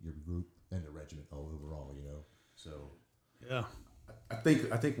company, your group, and the regiment overall. So yeah, I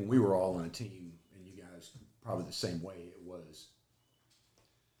think when we were all on a team, and you guys probably the same way, it was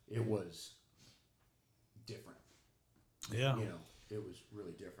different. Yeah, it was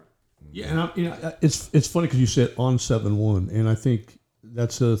really different. Yeah, and it's funny because you said on 7-1, and I think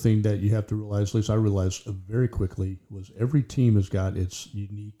that's the other thing that you have to realize, at least I realized very quickly, was every team has got its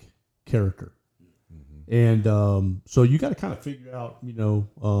unique character. Mm-hmm. And so you got to kind of figure out,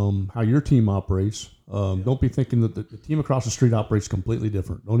 how your team operates. Don't be thinking that the team across the street operates completely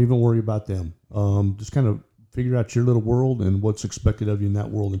different. Don't even worry about them. Just kind of figure out your little world and what's expected of you in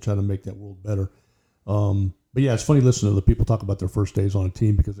that world and try to make that world better. But yeah, it's funny listening to the people talk about their first days on a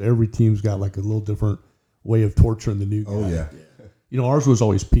team, because every team's got like a little different way of torturing the new guy. Oh, yeah. Ours was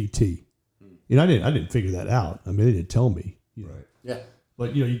always PT. I didn't figure that out. I mean, they didn't tell me. Right. Yeah.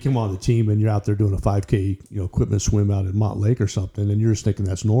 But you come on the team and you're out there doing a 5K, equipment swim out at Mott Lake or something, and you're just thinking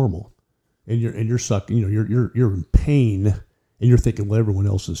that's normal, and you're sucking. You're in pain, and you're thinking, well, everyone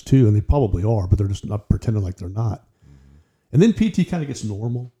else is too, and they probably are, but they're just not pretending like they're not. Mm-hmm. And then PT kind of gets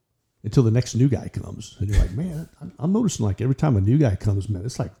normal until the next new guy comes, and you're like, man, I'm noticing like every time a new guy comes, man,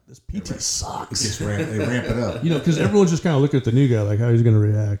 it's like this PT sucks. They ramp it up. Because everyone's just kind of looking at the new guy like, how he's going to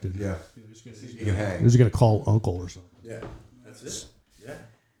react. And, you can hang. Is he going to call uncle or something? Yeah, that's it.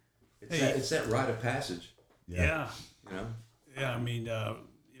 Yeah, it's that rite of passage. Yeah. Yeah. I mean,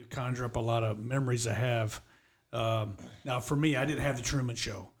 you conjure up a lot of memories I have. Now, for me, I didn't have the Truman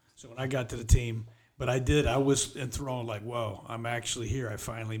Show, so when I got to the team. But I was enthroned, like, whoa, I'm actually here. I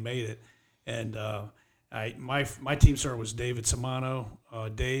finally made it. And my team star was David Samano.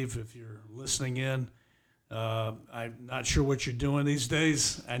 Dave, if you're listening in, I'm not sure what you're doing these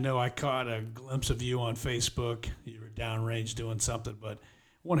days. I know I caught a glimpse of you on Facebook. You were downrange doing something, but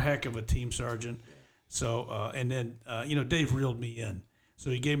one heck of a team sergeant. So, and then, Dave reeled me in.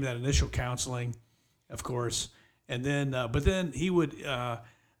 So he gave me that initial counseling, of course. And then, but then he would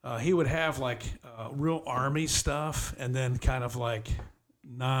have like real Army stuff and then kind of like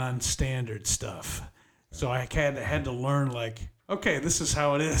non-standard stuff. So I had to learn like, okay, this is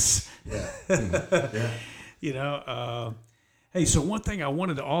how it is. Yeah. Yeah. Hey, so one thing I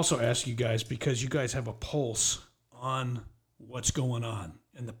wanted to also ask you guys, because you guys have a pulse on what's going on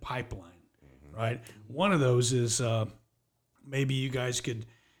in the pipeline, right? One of those is maybe you guys could,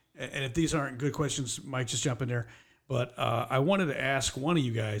 and if these aren't good questions, Mike, just jump in there. But I wanted to ask one of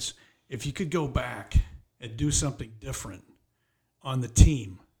you guys if you could go back and do something different on the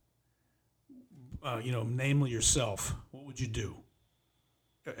team. namely yourself, what would you do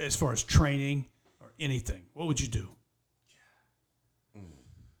as far as training or anything? What would you do?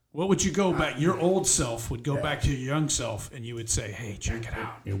 What would you go back? Your old self would go back to your young self, and you would say, "Hey, check it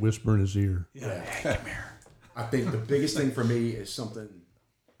out." And whisper in his ear. Yeah, hey, come here. I think the biggest thing for me is something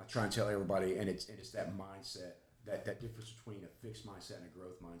I try and tell everybody, and it's that mindset, that difference between a fixed mindset and a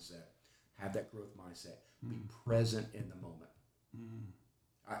growth mindset. Have that growth mindset. Be present in the moment.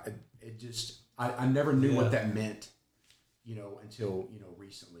 I never knew what that meant, until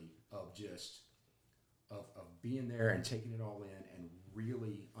recently of being there and taking it all in and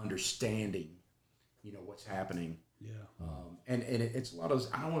really understanding, what's happening. Yeah. And it's a lot of,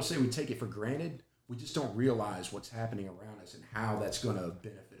 I don't want to say we take it for granted. We just don't realize what's happening around us and how that's going to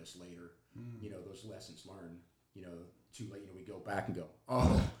benefit us later. Those lessons learned, too late, we go back and go,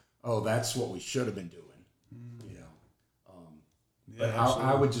 oh, that's what we should have been doing, But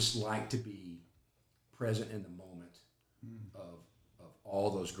I would just like to be present in the moment of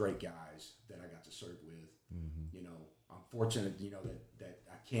all those great guys that I got to serve with. I'm fortunate, that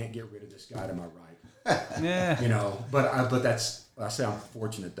I can't get rid of this guy to my right. Yeah. But I say I'm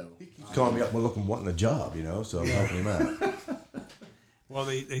fortunate though. He keeps calling me up wanting a job, so I'm helping him out. Well,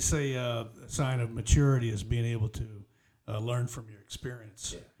 they say a sign of maturity is being able to learn from your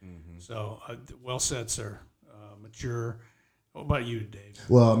experience. Yeah. Mm-hmm. So, well said, sir. Mature. What about you, Dave?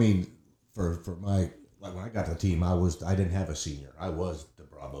 Well, I mean, for my, like when I got to the team, I didn't have a senior. I was the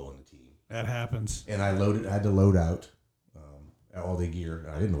Bravo on the team. That happens. And I had to load out all the gear.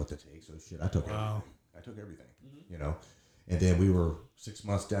 I didn't know what to take, so shit, I took everything. I took everything, And then we were 6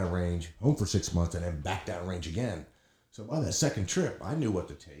 months downrange, home for 6 months, and then back downrange again. So by that second trip, I knew what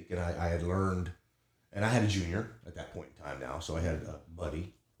to take, and I had learned, and I had a junior at that point in time now, so I had a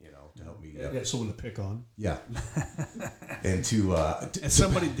buddy, to help me. Yeah, someone to pick on. Yeah. And and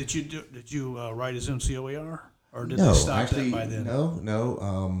somebody, did you write his MCOER? Or did no, they stop actually, that by then?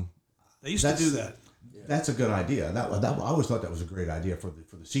 No. They used to do that. That's a good idea. That I always thought that was a great idea for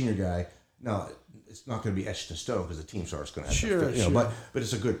the senior guy. Now it's not going to be etched in stone because the team sergeant's going to have to, sure. But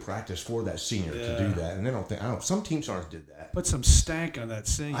it's a good practice for that senior to do that. And I don't. Some team sergeants did that. Put some stank on that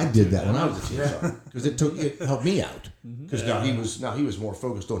senior. I did that when I was a team sergeant because it helped me out because now he was more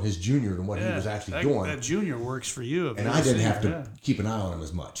focused on his junior than what he was actually doing. That junior works for you, and I didn't have to keep an eye on him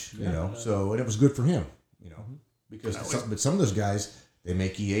as much, So and it was good for him, because some of those guys. They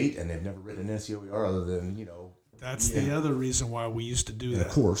make E8 and they've never written an NCOER other than, That's the other reason why we used to do that.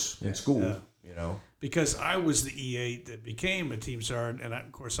 Of course, in school, Because I was the E8 that became a team sergeant, and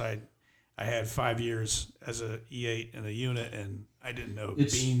of course I had 5 years as a E8 in a unit, and I didn't know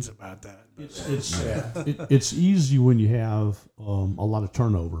beans about that. It's easy when you have a lot of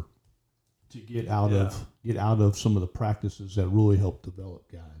turnover to get out of some of the practices that really help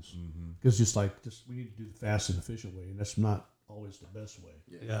develop guys. Because we need to do the fast and efficient way, and that's not always the best way.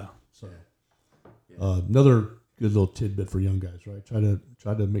 Yeah. So, another good little tidbit for young guys, right? Try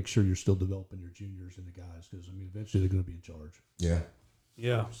to make sure you're still developing your juniors and the guys, because eventually they're going to be in charge. Yeah.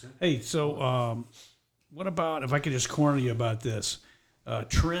 Yeah. Hey, so what about, if I could just corner you about this,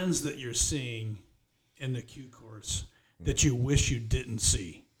 trends that you're seeing in the Q course that you wish you didn't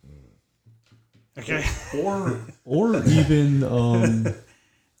see? Okay. Or even.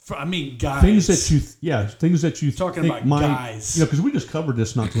 Guys. Things that you talking think about might, guys. Because we just covered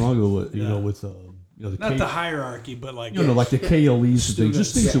this not too long ago. With the not the hierarchy, but like like the KLEs and things,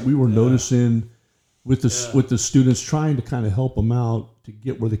 just things that we were noticing with the students, trying to kind of help them out to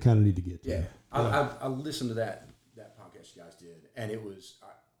get where they kind of need to get to. Yeah, I listened to that podcast you guys did, and it was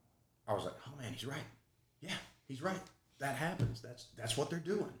I was like, oh man, he's right. Yeah, he's right. That happens. That's what they're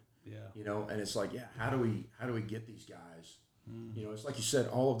doing. Yeah, and it's like, how do we get these guys? It's like you said,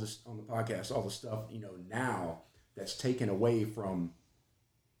 all of this on the podcast, all the stuff, now that's taken away from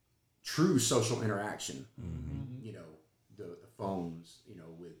true social interaction. The phones,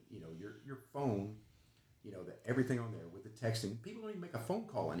 with, your phone, everything on there with the texting. People don't even make a phone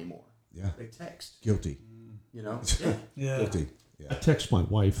call anymore. Yeah. They text. Guilty. Yeah. Guilty. Yeah. I text my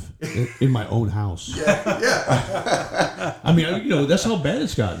wife in my own house. Yeah. That's how bad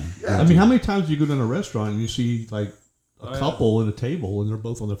it's gotten. Yeah. How many times do you go down a restaurant and you see like a couple at a table and they're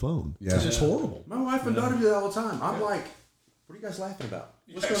both on their phone? Yeah. It's just horrible. My wife and daughter do that all the time. I'm like, what are you guys laughing about?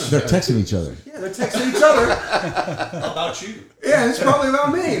 What's going on? They're texting each other. Yeah, they're texting each other. How about you? Yeah, it's probably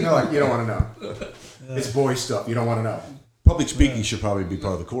about me. And they're like, you don't want to know. It's boy stuff. You don't want to know. Public speaking should probably be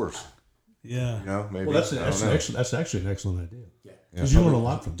part of the course. Yeah. Maybe. Well, that's actually an excellent idea. Yeah. Because you learn a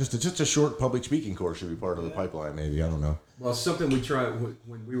lot from just a short public speaking course should be part of the pipeline. Maybe, I don't know. Well, something we tried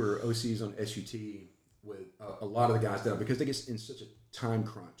when we were OCs on SUT with a lot of the guys down, because they get in such a time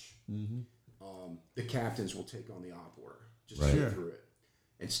crunch. the captains will take on the op order, just Right. to get through it,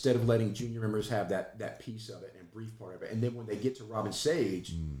 instead of letting junior members have that piece of it and brief part of it. And then when they get to Robin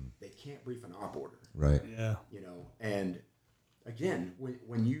Sage, they can't brief an op order. Right. Yeah. And again,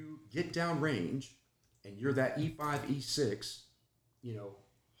 when you get down range and you're that E5, E6,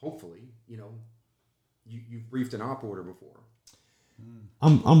 hopefully, you've briefed an op order before.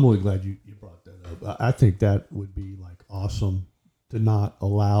 I'm really glad you brought that up. I think that would be like awesome to not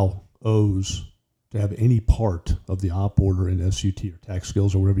allow O's to have any part of the op order in SUT or tax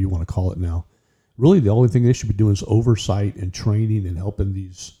skills or whatever you want to call it now. Really, the only thing they should be doing is oversight and training and helping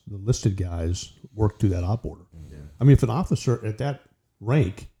the listed guys work through that op order. Yeah. I mean, if an officer at that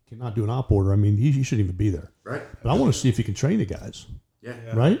rank cannot do an op order, I mean, he shouldn't even be there. Right. But I want to see if he can train the guys. Yeah.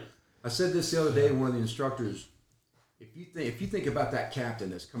 Right? I said this the other day to one of the instructors. If you think about that captain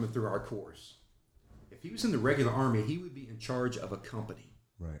that's coming through our course, if he was in the regular Army, he would be in charge of a company.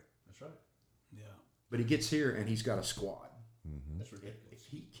 Right. That's right. Yeah. But he gets here and he's got a squad. That's ridiculous. If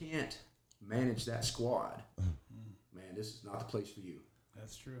he can't manage that squad, man, this is not the place for you.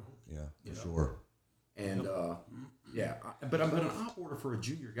 That's true. Yeah, for sure. And but an op order for a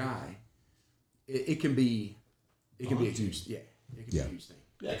junior guy, it can be a huge be a huge thing.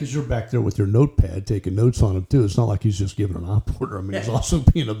 Yeah, because you're back there with your notepad taking notes on him too. It's not like he's just giving an op order. I mean, he's also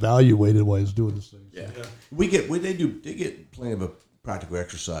being evaluated while he's doing this thing. Yeah. They get plenty of practical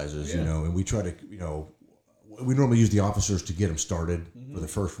exercises, and we try to, we normally use the officers to get them started for the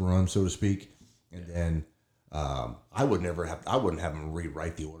first run, so to speak, and then I wouldn't have them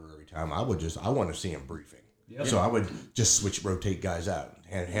rewrite the order every time. I want to see them briefing. Yep. So I would just rotate guys out,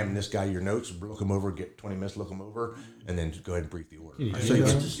 hand this guy your notes, look them over, get 20 minutes, look them over, and then go ahead and brief the order. So you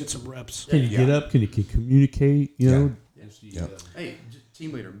just get some reps. Can you get up? Can you communicate? You know. Hey,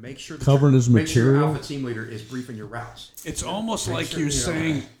 team leader, make sure covering his material. Your alpha team leader is briefing your routes. It's almost like you're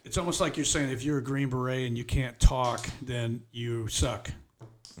saying. It's almost like you're saying if you're a Green Beret and you can't talk, then you suck.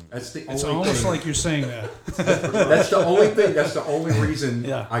 It's almost like you're saying that. That's the only thing. That's the only reason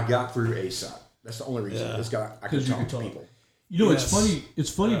I got through ASAP. That's the only reason. I could talk to people. It's funny.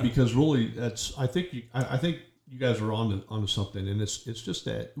 It's funny because really, I think you guys are onto something, and it's just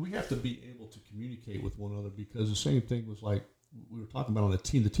that we have to be able to communicate with one another, because the same thing was like we were talking about on the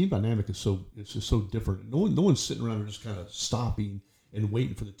team. The team dynamic is just so different. No one's sitting around and just kind of stopping and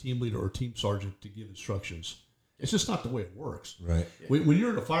waiting for the team leader or team sergeant to give instructions. It's just not the way it works. Right. When you're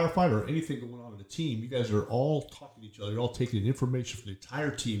in a firefight or anything going on in a team, you guys are all talking to each other. You're all taking in information from the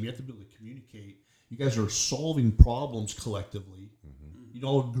entire team. You have to be able to communicate. You guys are solving problems collectively. You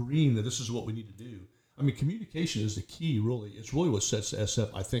all agreeing that this is what we need to do. I mean, communication is the key, really. It's really what sets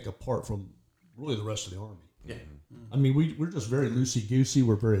SF, I think, apart from really the rest of the Army. Yeah. I mean, we're just very loosey-goosey.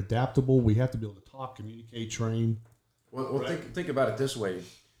 We're very adaptable. We have to be able to talk, communicate, train. Well, think about it this way.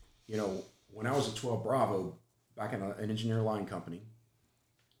 When I was at 12 Bravo, back in an engineer line company,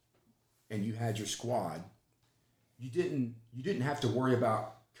 and you had your squad, you didn't have to worry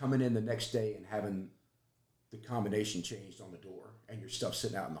about coming in the next day and having the combination changed on the door and your stuff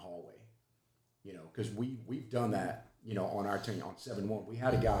sitting out in the hallway. Because we've done that, on our team on 7-1. We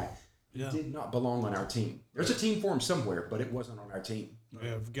had a guy who did not belong on our team. There's a team for him somewhere, but it wasn't on our team.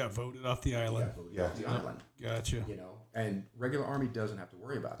 Yeah, got voted off the island. Off the island. Gotcha. And regular Army doesn't have to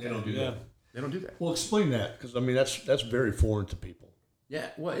worry about that. They don't do that. They don't do that. Well, explain that, because, I mean, that's very foreign to people. Yeah,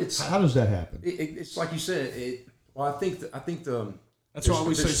 well, it's... How does that happen? It's like you said. I think the... That's why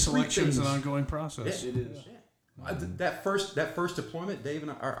we say there's selection is an things- ongoing process. Yeah, it is. Yeah. That first deployment, Dave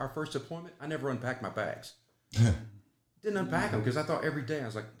and our first deployment, I never unpacked my bags. Didn't unpack them because I thought every day I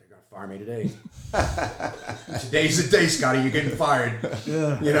was like, they're gonna fire me today. Today's the day, Scotty. You're getting fired.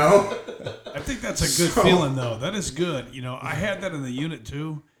 Yeah. I think that's a good feeling, though. That is good. I had that in the unit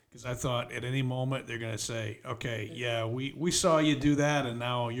too, because I thought at any moment they're gonna say, okay, yeah, we saw you do that, and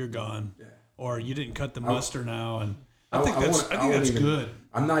now you're gone, or you didn't cut the muster now, and. I think that's good.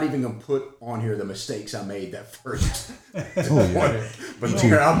 I'm not even going to put on here the mistakes I made that first one, but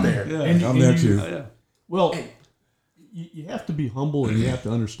they're out there. Yeah. And I'm there too. Well, you have to be humble, and you have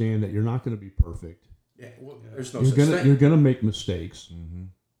to understand that you're not going to be perfect. Yeah, well, there's no you're such thing. You're going to make mistakes,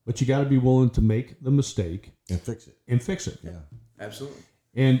 but you got to be willing to make the mistake and fix it. Yeah, absolutely.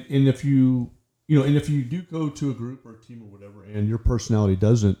 And if you do go to a group or a team or whatever, and your personality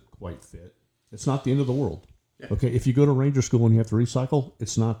doesn't quite fit, it's not the end of the world. Okay, if you go to Ranger School and you have to recycle,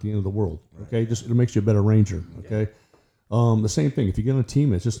 it's not the end of the world. Okay, just it makes you a better Ranger. Okay, the same thing. If you get on a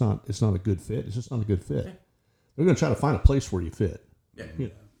team, it's not a good fit. It's just not a good fit. They're going to try to find a place where you fit.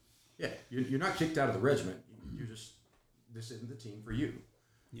 Yeah. You're not kicked out of the regiment. You're just, this isn't the team for you.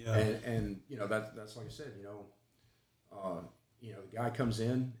 Yeah, and that's like I said. the guy comes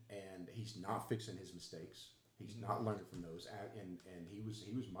in and he's not fixing his mistakes. He's not learning from those. And he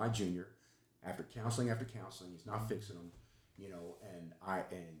was my junior. After counseling, he's not fixing them.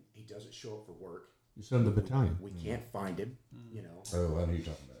 And he doesn't show up for work. You send the battalion. We can't find him. Oh, I know you're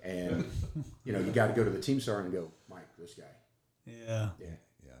talking about. And you got to go to the team sergeant and go, Mike, this guy. Yeah.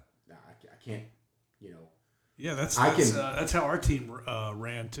 Nah, I can't. Yeah, that's how our team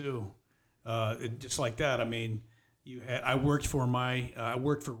ran too. Just like that. I mean, I worked for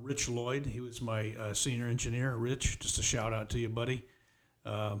Rich Lloyd. He was my senior engineer. Rich, just a shout out to you, buddy.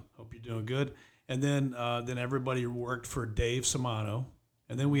 Hope you're doing good. And then everybody worked for Dave Simano.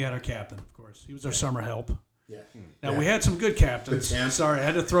 And then we had our captain, of course. He was our summer help. Yeah. Now, we had some good captains. Sorry, I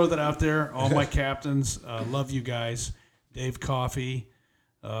had to throw that out there. All my captains, love you guys. Dave Coffey,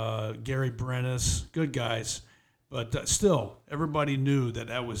 Gary Brennis, good guys. But still, everybody knew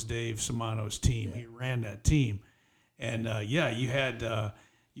that was Dave Simano's team. He ran that team. And, you had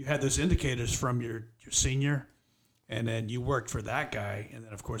those indicators from your senior, and then you worked for that guy. And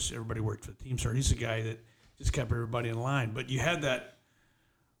then, of course, everybody worked for the team sergeant. He's the guy that just kept everybody in line. But you had that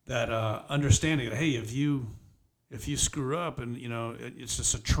understanding that, hey, if you screw up and it's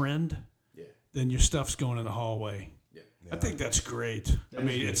just a trend, then your stuff's going in the hallway. Yeah. I think that's great.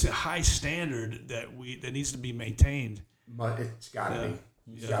 It's a high standard that needs to be maintained. But it's got to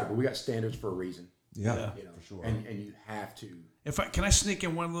be. But we got standards for a reason. Yeah, for sure. And you have to. Can I sneak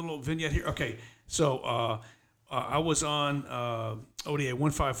in one little vignette here? Okay, so I was on ODA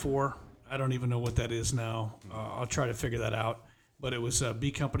 154. I don't even know what that is now. I'll try to figure that out. But it was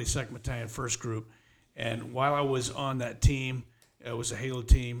B Company, 2nd Battalion, 1st Group. And while I was on that team, it was a Halo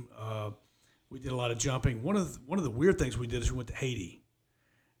team, we did a lot of jumping. One of the weird things we did is we went to Haiti.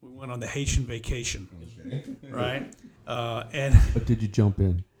 We went on the Haitian vacation, right? But did you jump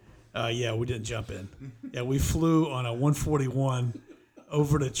in? Yeah, we didn't jump in. Yeah, we flew on a 141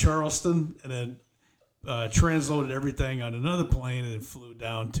 over to Charleston and then transloaded everything on another plane and then flew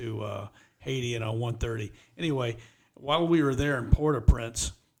down to Haiti and on 130. Anyway, while we were there in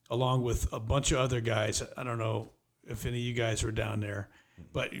Port-au-Prince, along with a bunch of other guys, I don't know if any of you guys were down there,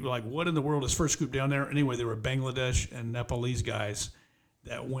 but you were like, what in the world is 1st Group down there? Anyway, there were Bangladesh and Nepalese guys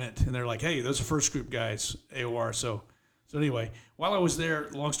that went, and they're like, hey, those are 1st Group guys, AOR. So anyway, while I was there,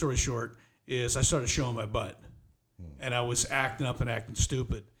 long story short, is I started showing my butt, and I was acting up and acting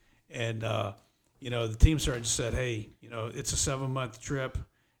stupid. And, the team sergeant said, hey, it's a 7-month trip.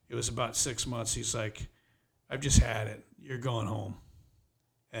 It was about 6 months. He's like, I've just had it. You're going home.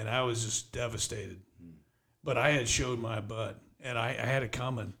 And I was just devastated. But I had showed my butt, and I had it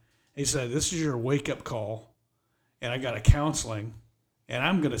coming. He said, this is your wake-up call, and I got a counseling, and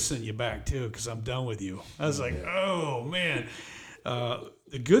I'm going to send you back, too, because I'm done with you. I was like, oh, man.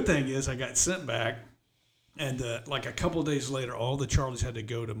 The good thing is I got sent back, and like a couple of days later, all the Charlies had to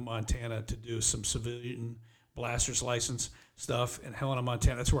go to Montana to do some civilian blaster's license stuff in Helena,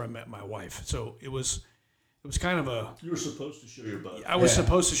 Montana. That's where I met my wife. So it was kind of a. You were supposed to show your butt. I was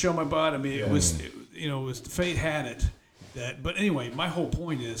supposed to show my butt. I mean, it was fate had it that. But anyway, my whole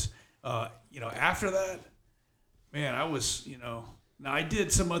point is, after that, man, I was, now I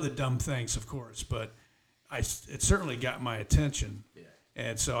did some other dumb things, of course, but it certainly got my attention. Yeah.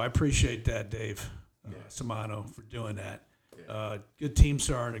 And so I appreciate that, Dave Simano, for doing that. Yeah. Good team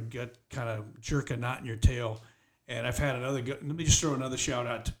sergeant, a good kind of jerk a knot in your tail. And I've had another good. Let me just throw another shout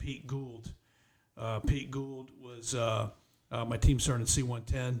out to Pete Gould. Pete Gould was my team sergeant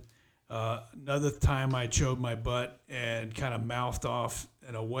C-110. Another time I showed my butt and kind of mouthed off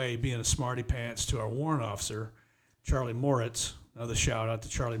in a way, being a smarty pants to our warrant officer, Charlie Moritz. Another shout out to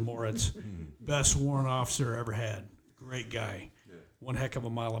Charlie Moritz. Best warrant officer ever had. Great guy. Yeah. One heck of a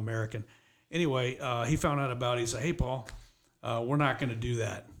model American. Anyway, he found out about it. He said, hey, Paul, we're not going to do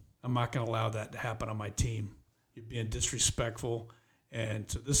that. I'm not going to allow that to happen on my team. You're being disrespectful. And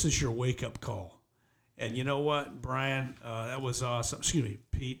so this is your wake-up call. And you know what, Brian, that was awesome. Excuse me,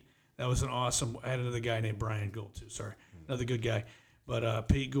 Pete, that was an awesome. I had another guy named Brian Gould, too. Sorry, another good guy. But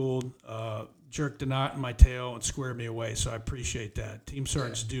Pete Gould jerked a knot in my tail and squared me away, so I appreciate that. Team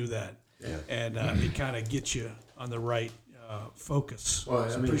sergeants do that. Yeah. And it kind of gets you on the right focus. Well,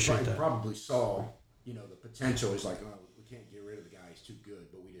 so I mean, you probably saw, the potential. He's like, oh, we can't get rid of the guy. He's too good,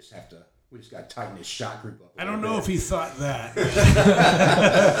 but we just got to tighten his shot group up. I don't know if he thought that.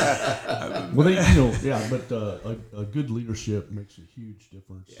 Well, but a good leadership makes a huge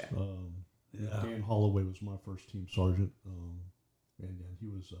difference. Yeah. Dan Holloway was my first team sergeant, and he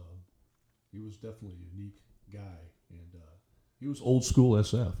was definitely a unique guy, and he was old school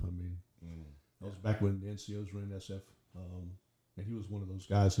SF. I mean, that was back when the NCOs ran SF, and he was one of those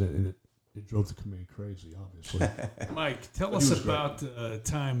guys that it drove the command crazy, obviously. Mike, tell us about the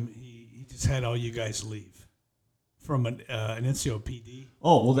time he just had all you guys leave from an NCOPD.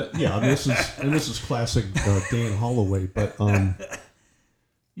 Oh well, this is classic Dan Holloway. But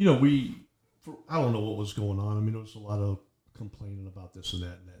you know, I don't know what was going on. I mean, there was a lot of complaining about this and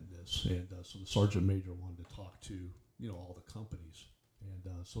that and that and this, and so the sergeant major wanted to talk to all the companies,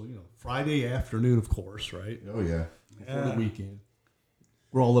 and so Friday afternoon, of course, right? Oh yeah. Before the weekend,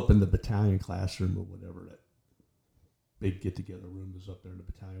 we're all up in the battalion classroom or whatever, that big get together room is up there in the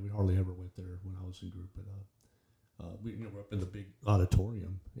battalion. We hardly ever went there when I was in group, but we're up in the big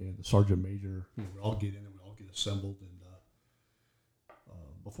auditorium, and the sergeant major, we all get in and we all get assembled, and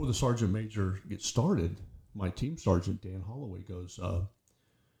before the sergeant major gets started, my team sergeant Dan Holloway goes,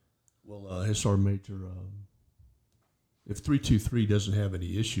 his sergeant major, if 323 doesn't have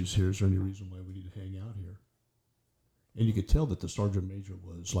any issues here, is there any reason why we need to hang out here? And you could tell that the sergeant major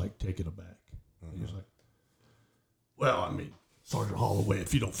was like taken aback. He was like, well, I mean, Sergeant Holloway,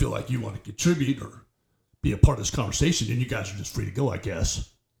 if you don't feel like you want to contribute or be a part of this conversation, then you guys are just free to go, I guess.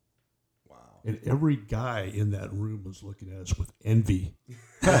 Wow. And every guy in that room was looking at us with envy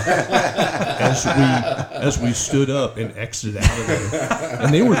as we stood up and exited out of there.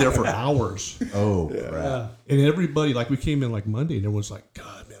 And they were there for hours. Oh, crap. And everybody, like, we came in like Monday, and everyone's like,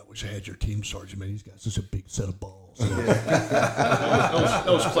 God, man, I wish I had your team sergeant, man. He's got such a big set of balls. That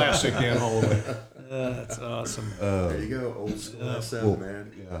was classic Dan Holloway. That's awesome. There you go, old school SF,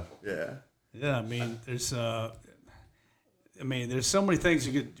 man. Yeah. I mean, there's so many things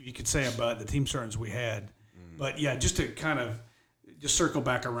you could say about the team sergeants we had, but yeah, just to kind of just circle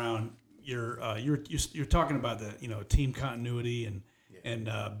back around, you're talking about the team continuity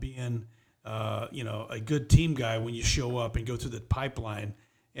and being a good team guy when you show up and go through the pipeline.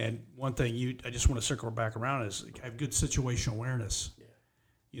 And one thing I just want to circle back around is have good situational awareness.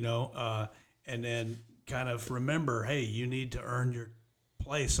 And then kind of remember, hey, you need to earn your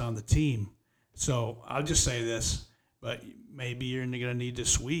place on the team. So I'll just say this, but maybe you're going to need to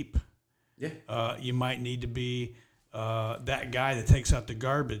sweep. Yeah. You might need to be that guy that takes out the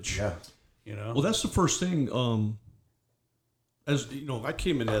garbage. Yeah. Well, that's the first thing. As you know, I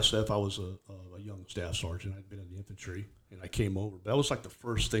came in SF. I was a young staff sergeant. I'd been in the infantry, and I came over. But that was like the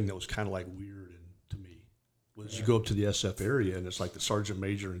first thing that was kind of like weird to me. Was you go up to the SF area, and it's like the sergeant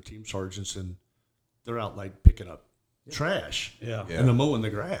major and team sergeants, and they're out like picking up trash, and they're mowing the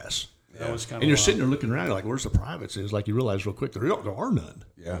grass. That was kind of. And you're sitting there looking around, like, "Where's the privates?" And it's like you realize real quick there are none.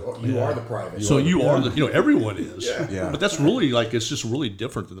 Yeah, you are the private. So you are the everyone is. Yeah. But that's really it's just really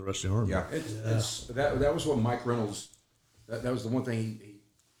different than the rest of the Army. Yeah, that was what Mike Reynolds. That was the one thing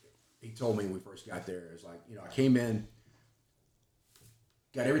he told me when we first got there. Is like, I came in,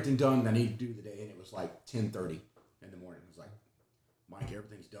 got everything done that I needed to do the day, and it was like 10:30 in the morning. It was like, Mike,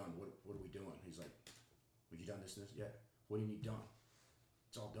 everything's done. What are we doing? He's like, well, you done this? Yeah. What do you need done?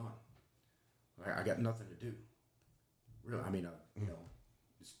 It's all done. I got nothing to do. Really, I mean,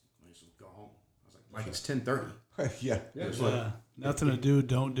 just go home. I was like, Mike, it's 10:30. Nothing to do.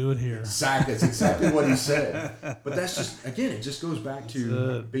 Don't do it here. Exactly. That's exactly what he said. But that's just, again, it just goes back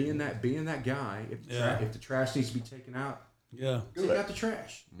to being that guy. If the trash needs to be taken out, take out the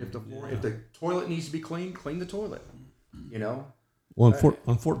trash. If the toilet needs to be cleaned, clean the toilet. Well,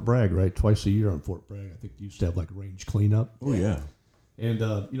 on Fort Bragg, right? Twice a year on Fort Bragg, I think you used to have like range cleanup. Oh yeah. And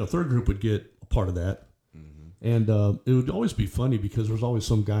third group would get a part of that. Mm-hmm. And it would always be funny because there's always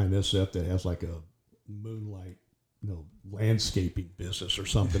some guy in SF that has like a moonlight, landscaping business or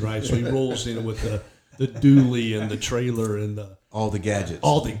something, right? So he rolls in with the dually and the trailer and all the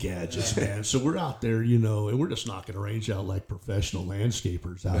gadgets, man. So we're out there, and we're just knocking a range out like professional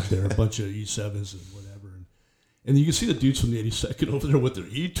landscapers out there, a bunch of E7s and whatever. And you can see the dudes from the 82nd over there with their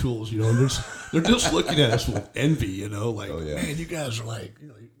E-tools, and they're just looking at us with envy, like, man, you guys are like,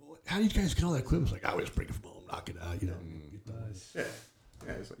 how do you guys get all that equipment? It's like, I always bring it from home, knock it out, Yeah.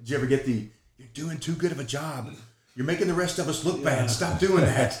 Did you ever get you're doing too good of a job. You're making the rest of us look bad. Stop doing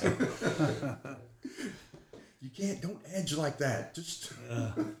that. Don't edge like that. Just...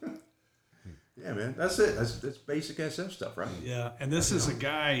 Yeah, man, that's it. That's basic SF stuff, right? Yeah, and this is a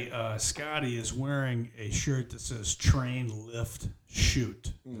guy, Scotty, is wearing a shirt that says "Train, Lift,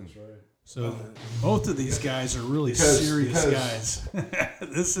 Shoot." That's right. So both of these guys are really serious guys.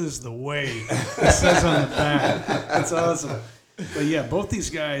 This is the way it says on the back. That's awesome. But yeah, both these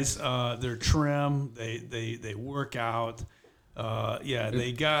guys, they're trim. They work out.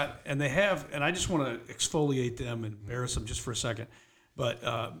 They have, and I just want to exfoliate them and embarrass them just for a second.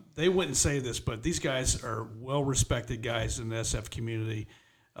 But they wouldn't say this, but these guys are well-respected guys in the SF community.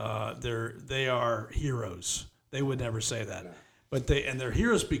 They are heroes. They would never say that. but they're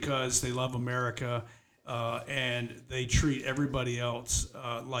heroes because they love America, and they treat everybody else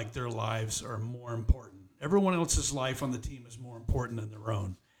like their lives are more important. Everyone else's life on the team is more important than their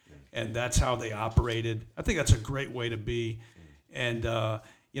own, and that's how they operated. I think that's a great way to be, and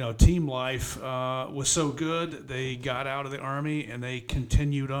team life was so good. They got out of the Army and they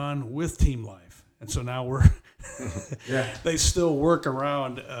continued on with team life, and so now we're they still work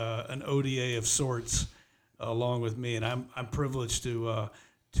around an ODA of sorts along with me, and I'm privileged to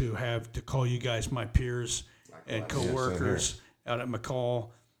call you guys my peers and coworkers out at McCall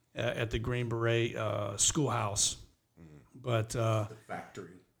at the Green Beret schoolhouse. But the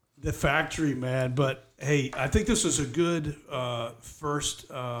factory, man. But hey, I think this was a good first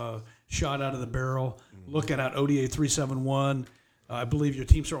shot out of the barrel. Looking at ODA 371, I believe your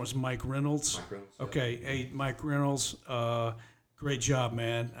team sergeant was Mike Reynolds. Okay, hey, Mike Reynolds, great job,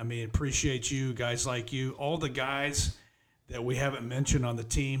 man. I mean, appreciate you, guys like you, all the guys that we haven't mentioned on the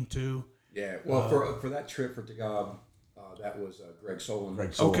team too. Yeah, well, for that trip for Dagab, that was Greg Solon.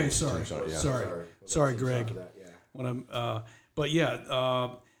 Okay, sorry, Greg. That, yeah. When I'm,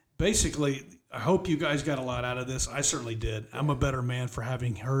 basically, I hope you guys got a lot out of this. I certainly did. I'm a better man for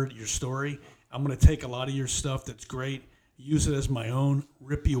having heard your story. I'm going to take a lot of your stuff that's great, use it as my own,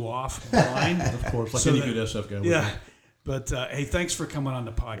 rip you off blind. Of course, like any good SF guy. Yeah. But, hey, thanks for coming on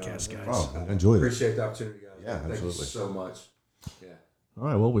the podcast, guys. Oh, I enjoyed it. Appreciate the opportunity, guys. Yeah, Thank absolutely. you so much. Yeah. All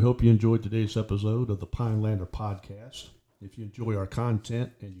right, well, we hope you enjoyed today's episode of the Pinelander Podcast. If you enjoy our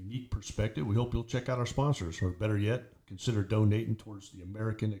content and unique perspective, we hope you'll check out our sponsors, or better yet, consider donating towards the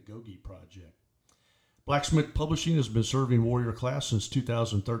American Agoge Project. Blacksmith Publishing has been serving Warrior class since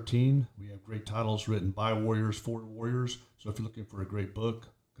 2013. We have great titles written by Warriors for Warriors, so if you're looking for a great book,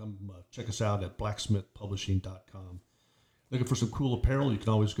 come check us out at blacksmithpublishing.com. Looking for some cool apparel, you can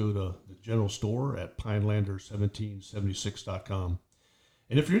always go to the general store at pinelander1776.com.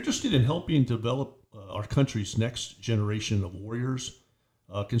 And if you're interested in helping develop our country's next generation of warriors,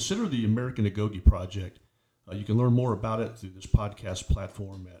 consider the American Agoge Project. You can learn more about it through this podcast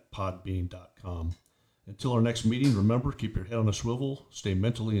platform at podbean.com. Until our next meeting, remember, keep your head on a swivel, stay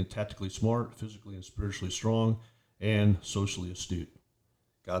mentally and tactically smart, physically and spiritually strong, and socially astute.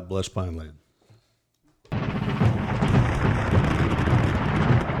 God bless Pineland.